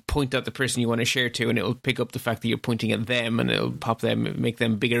thing, you point at the person you want to share to, and it'll pick up the fact that you're pointing at them, and it'll pop them, make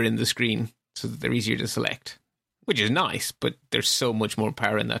them bigger in the screen so that they're easier to select, which is nice, but there's so much more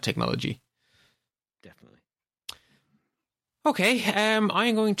power in that technology. Definitely. Okay, I'm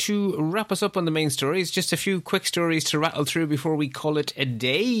going to wrap us up on the main stories. Just a few quick stories to rattle through before we call it a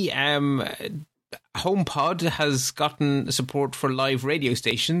day. HomePod has gotten support for live radio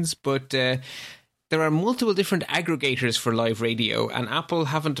stations, but there are multiple different aggregators for live radio, and Apple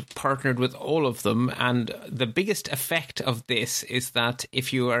haven't partnered with all of them. And the biggest effect of this is that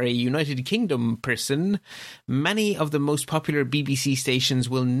if you are a United Kingdom person, many of the most popular BBC stations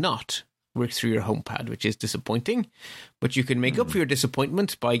will not work through your HomePod, which is disappointing. But you can make up for your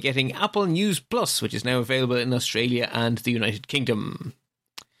disappointment by getting Apple News Plus, which is now available in Australia and the United Kingdom.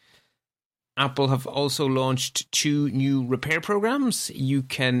 Apple have also launched 2 new repair programs. You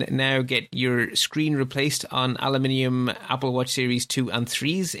can now get your screen replaced on aluminium Apple Watch Series 2 and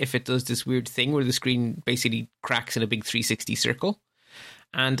 3s if it does this weird thing where the screen basically cracks in a big 360 circle.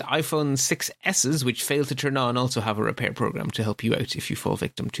 And iPhone 6Ss, which fail to turn on, also have a repair program to help you out if you fall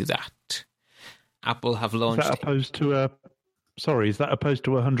victim to that. Apple have launched... Is that opposed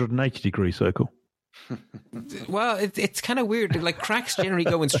to a 180-degree circle? Well, it's kind of weird. Like, cracks generally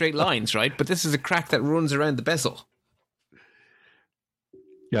go in straight lines, right? But this is a crack that runs around the bezel.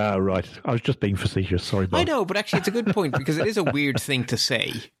 Yeah, right. I was just being facetious. Sorry, Bob. I know, but actually it's a good point, because it is a weird thing to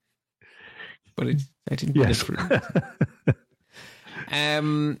say. But I didn't mean it for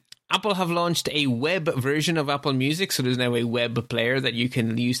Apple have launched a web version of Apple Music, so there's now a web player that you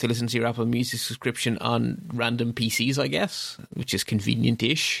can use to listen to your Apple Music subscription on random PCs, I guess, which is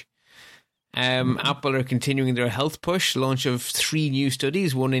convenient-ish. Apple are continuing their health push, launch of 3 new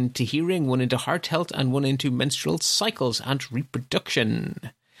studies, one into hearing, one into heart health, and one into menstrual cycles and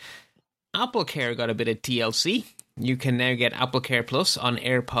reproduction. Apple Care got a bit of TLC. you can now get AppleCare Plus on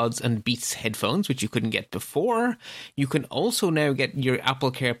AirPods and Beats headphones, which you couldn't get before. You can also now get your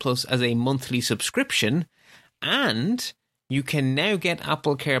AppleCare Plus as a monthly subscription, and you can now get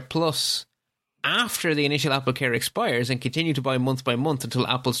AppleCare Plus after the initial AppleCare expires and continue to buy month by month until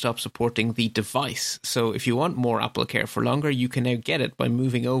Apple stops supporting the device. So if you want more AppleCare for longer, you can now get it by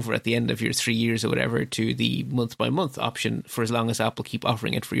moving over at the end of your 3 years or whatever to the month by month option for as long as Apple keep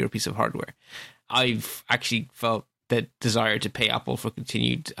offering it for your piece of hardware. I've actually felt the desire to pay Apple for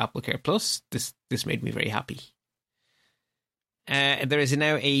continued AppleCare Plus. This made me very happy. There is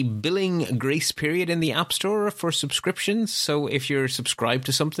now a billing grace period in the App Store for subscriptions. So if you're subscribed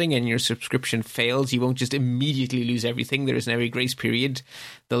to something and your subscription fails, you won't just immediately lose everything. There is now a grace period.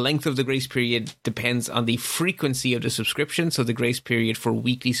 The length of the grace period depends on the frequency of the subscription. So the grace period for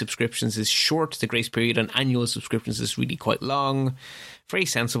weekly subscriptions is short. The grace period on annual subscriptions is really quite long. Very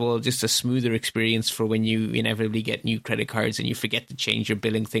sensible, just a smoother experience for when you inevitably get new credit cards and you forget to change your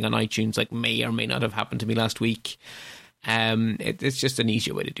billing thing on iTunes, like may or may not have happened to me last week. It's just an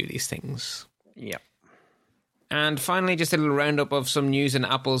easier way to do these things. Yeah. And finally, just a little roundup of some news in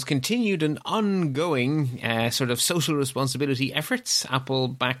Apple's continued and ongoing sort of social responsibility efforts.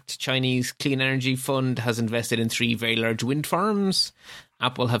 Apple-backed Chinese Clean Energy Fund has invested in 3 very large wind farms.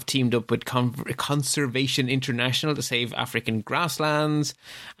 Apple have teamed up with Conservation International to save African grasslands.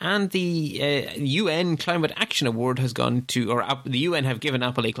 And the UN Climate Action Award has gone to, or the UN have given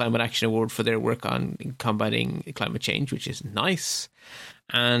Apple a Climate Action Award for their work on combating climate change, which is nice.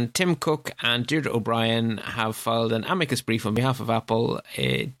 And Tim Cook and Deirdre O'Brien have filed an amicus brief on behalf of Apple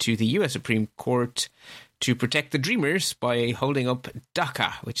to the US Supreme Court to protect the Dreamers by holding up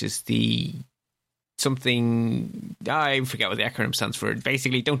DACA, which is the something, I forget what the acronym stands for.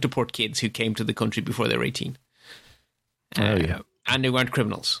 Basically, don't deport kids who came to the country before they were 18. And they weren't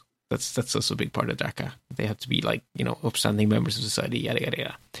criminals. That's also a big part of DACA. They have to be like, upstanding members of society, yada, yada,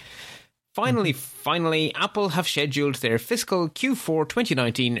 yada. Finally, Apple have scheduled their fiscal Q4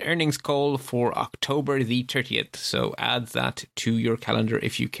 2019 earnings call for October the 30th. So add that to your calendar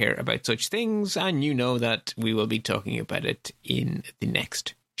if you care about such things, and you know that we will be talking about it in the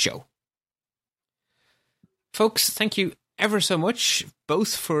next show. Folks, thank you ever so much,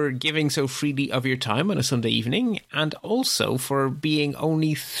 both for giving so freely of your time on a Sunday evening, and also for being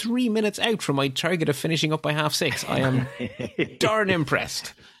only 3 minutes out from my target of finishing up by 6:30. I am darn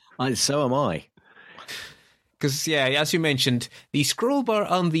impressed. So am I. Because, as you mentioned, the scroll bar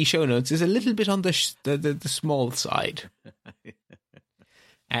on the show notes is a little bit on the small side.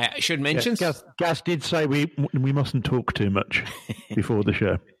 I should mention... Yes, Gas did say we mustn't talk too much before the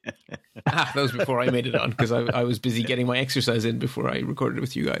show. That was before I made it on, because I was busy getting my exercise in before I recorded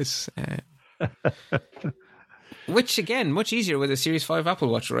with you guys. Which, again, much easier with a Series 5 Apple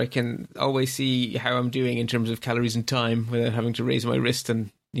Watch, where I can always see how I'm doing in terms of calories and time without having to raise my wrist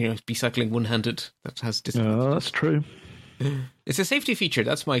and be cycling one-handed. That has disadvantages. Oh, that's true. It's a safety feature.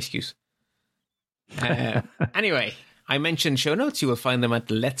 That's my excuse. Anyway, I mentioned show notes. You will find them at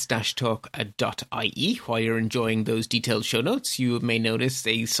lets-talk.ie. While you're enjoying those detailed show notes, you may notice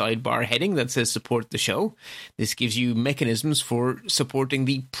a sidebar heading that says support the show. This gives you mechanisms for supporting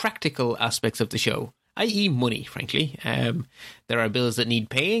the practical aspects of the show, i.e. money, frankly. There are bills that need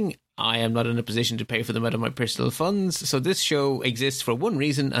paying. I am not in a position to pay for them out of my personal funds. So this show exists for one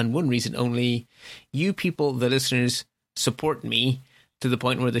reason and one reason only. You people, the listeners, support me to the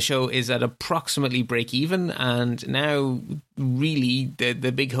point where the show is at approximately break even. And now really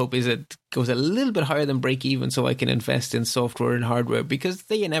the big hope is it goes a little bit higher than break even so I can invest in software and hardware because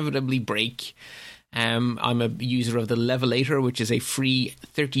they inevitably break. I'm a user of the Levelator, which is a free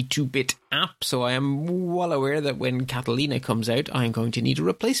 32-bit app, so I am well aware that when Catalina comes out, I'm going to need a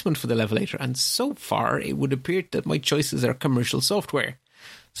replacement for the Levelator, and so far it would appear that my choices are commercial software.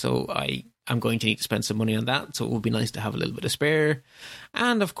 So I'm going to need to spend some money on that, so it would be nice to have a little bit of spare.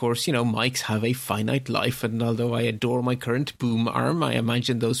 And of course, mics have a finite life, and although I adore my current boom arm, I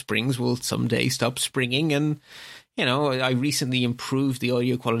imagine those springs will someday stop springing, and I recently improved the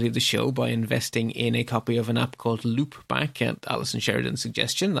audio quality of the show by investing in a copy of an app called Loopback at Alison Sheridan's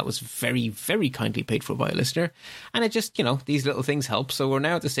suggestion. That was very, very kindly paid for by a listener. And it just, these little things help. So we're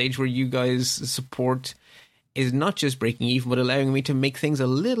now at the stage where you guys' support is not just breaking even, but allowing me to make things a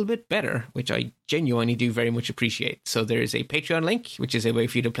little bit better, which I genuinely do very much appreciate. So there is a Patreon link, which is a way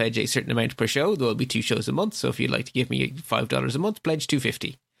for you to pledge a certain amount per show. There will be 2 shows a month. So if you'd like to give me $5 a month, pledge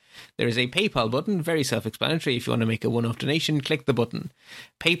 $2.50. There is a PayPal button, very self-explanatory. If you want to make a one-off donation, click the button.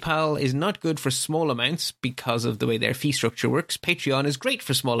 PayPal is not good for small amounts because of the way their fee structure works. Patreon is great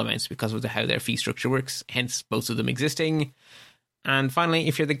for small amounts because of how their fee structure works, hence both of them existing. And finally,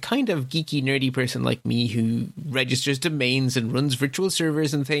 if you're the kind of geeky, nerdy person like me who registers domains and runs virtual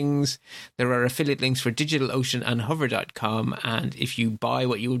servers and things, there are affiliate links for DigitalOcean and Hover.com. And if you buy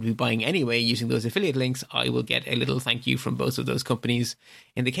what you would be buying anyway using those affiliate links, I will get a little thank you from both of those companies.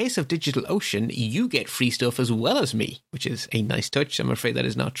 In the case of DigitalOcean, you get free stuff as well as me, which is a nice touch. I'm afraid that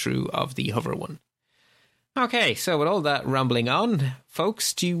is not true of the Hover one. Okay, so with all that rambling on,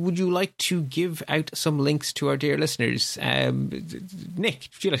 folks, would you like to give out some links to our dear listeners? Nick,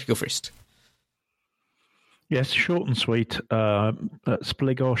 would you like to go first? Yes, short and sweet.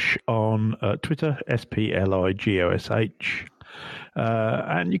 Spligosh on Twitter, SPLIGOSH.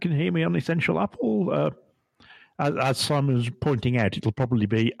 And you can hear me on Essential Apple. As Simon was pointing out, it'll probably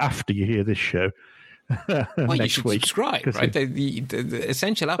be after you hear this show. Well, next you should week, subscribe, right? The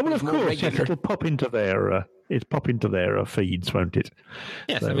Essential Apple is more regular. Yes, it'll pop into their feeds, won't it?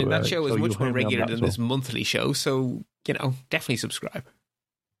 Yes, so, I mean, that show is so much more regular than this well. monthly show, so, definitely subscribe.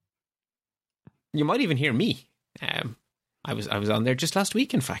 You might even hear me. I was on there just last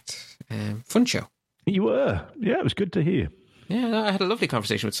week, in fact. Fun show. You were? Yeah, it was good to hear. Yeah, I had a lovely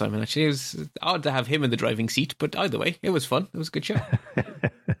conversation with Simon, actually. It was odd to have him in the driving seat, but either way, it was fun. It was a good show.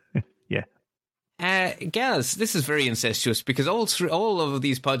 Yeah. Gaz, this is very incestuous because all of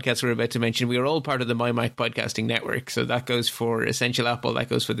these podcasts we're about to mention, we are all part of the MyMac Podcasting Network. So that goes for Essential Apple, that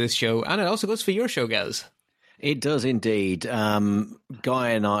goes for this show, and it also goes for your show, Gaz. It does indeed. Guy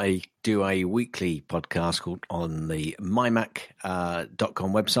and I do a weekly podcast called on the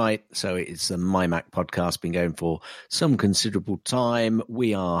mymac.com website. So it's the MyMac podcast, been going for some considerable time.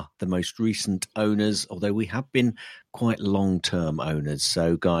 We are the most recent owners, although we have been quite long-term owners.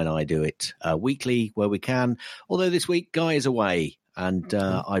 So Guy and I do it weekly where we can. Although this week Guy is away. And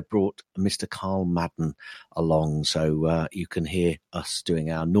I brought Mr. Carl Madden along, so you can hear us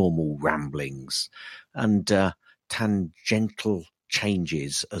doing our normal ramblings and tangential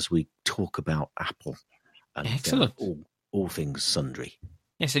changes as we talk about Apple. And, excellent. All things sundry.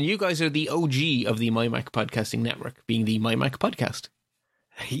 Yes, and you guys are the OG of the MyMac Podcasting Network, being the MyMac Podcast.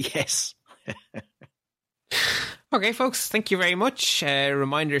 Yes. Okay, folks, thank you very much.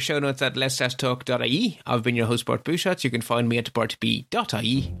 Reminder, show notes at lets-talk.ie. I've been your host, Bart Bushatz. You can find me at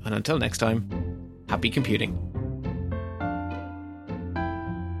bartb.ie. And until next time, happy computing.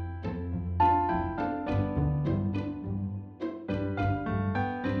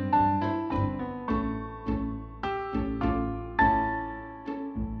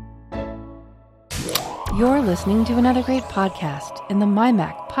 You're listening to another great podcast in the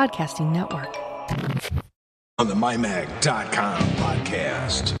MyMac Podcasting Network. On the MyMac.com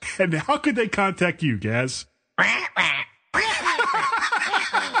podcast. And how could they contact you, Gaz?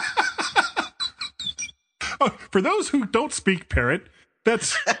 For those who don't speak parrot,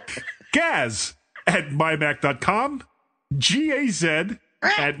 that's Gaz at MyMac.com, Gaz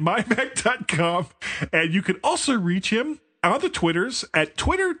at MyMac.com, and you can also reach him on the Twitters at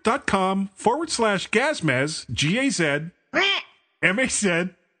twitter.com/Gazmaz, Gaz, MAZ,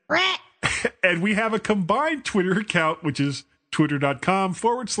 and we have a combined Twitter account, which is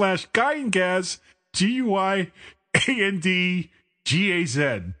twitter.com/Guy and Gaz, GUYANDGAZ.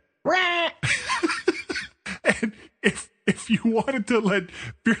 And if you wanted to let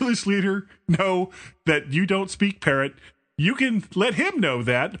Fearless Leader know that you don't speak parrot, you can let him know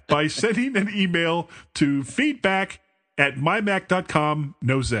that by sending an email to feedback@mymac.com,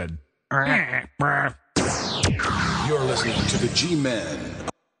 no Z. You're listening to the G-Men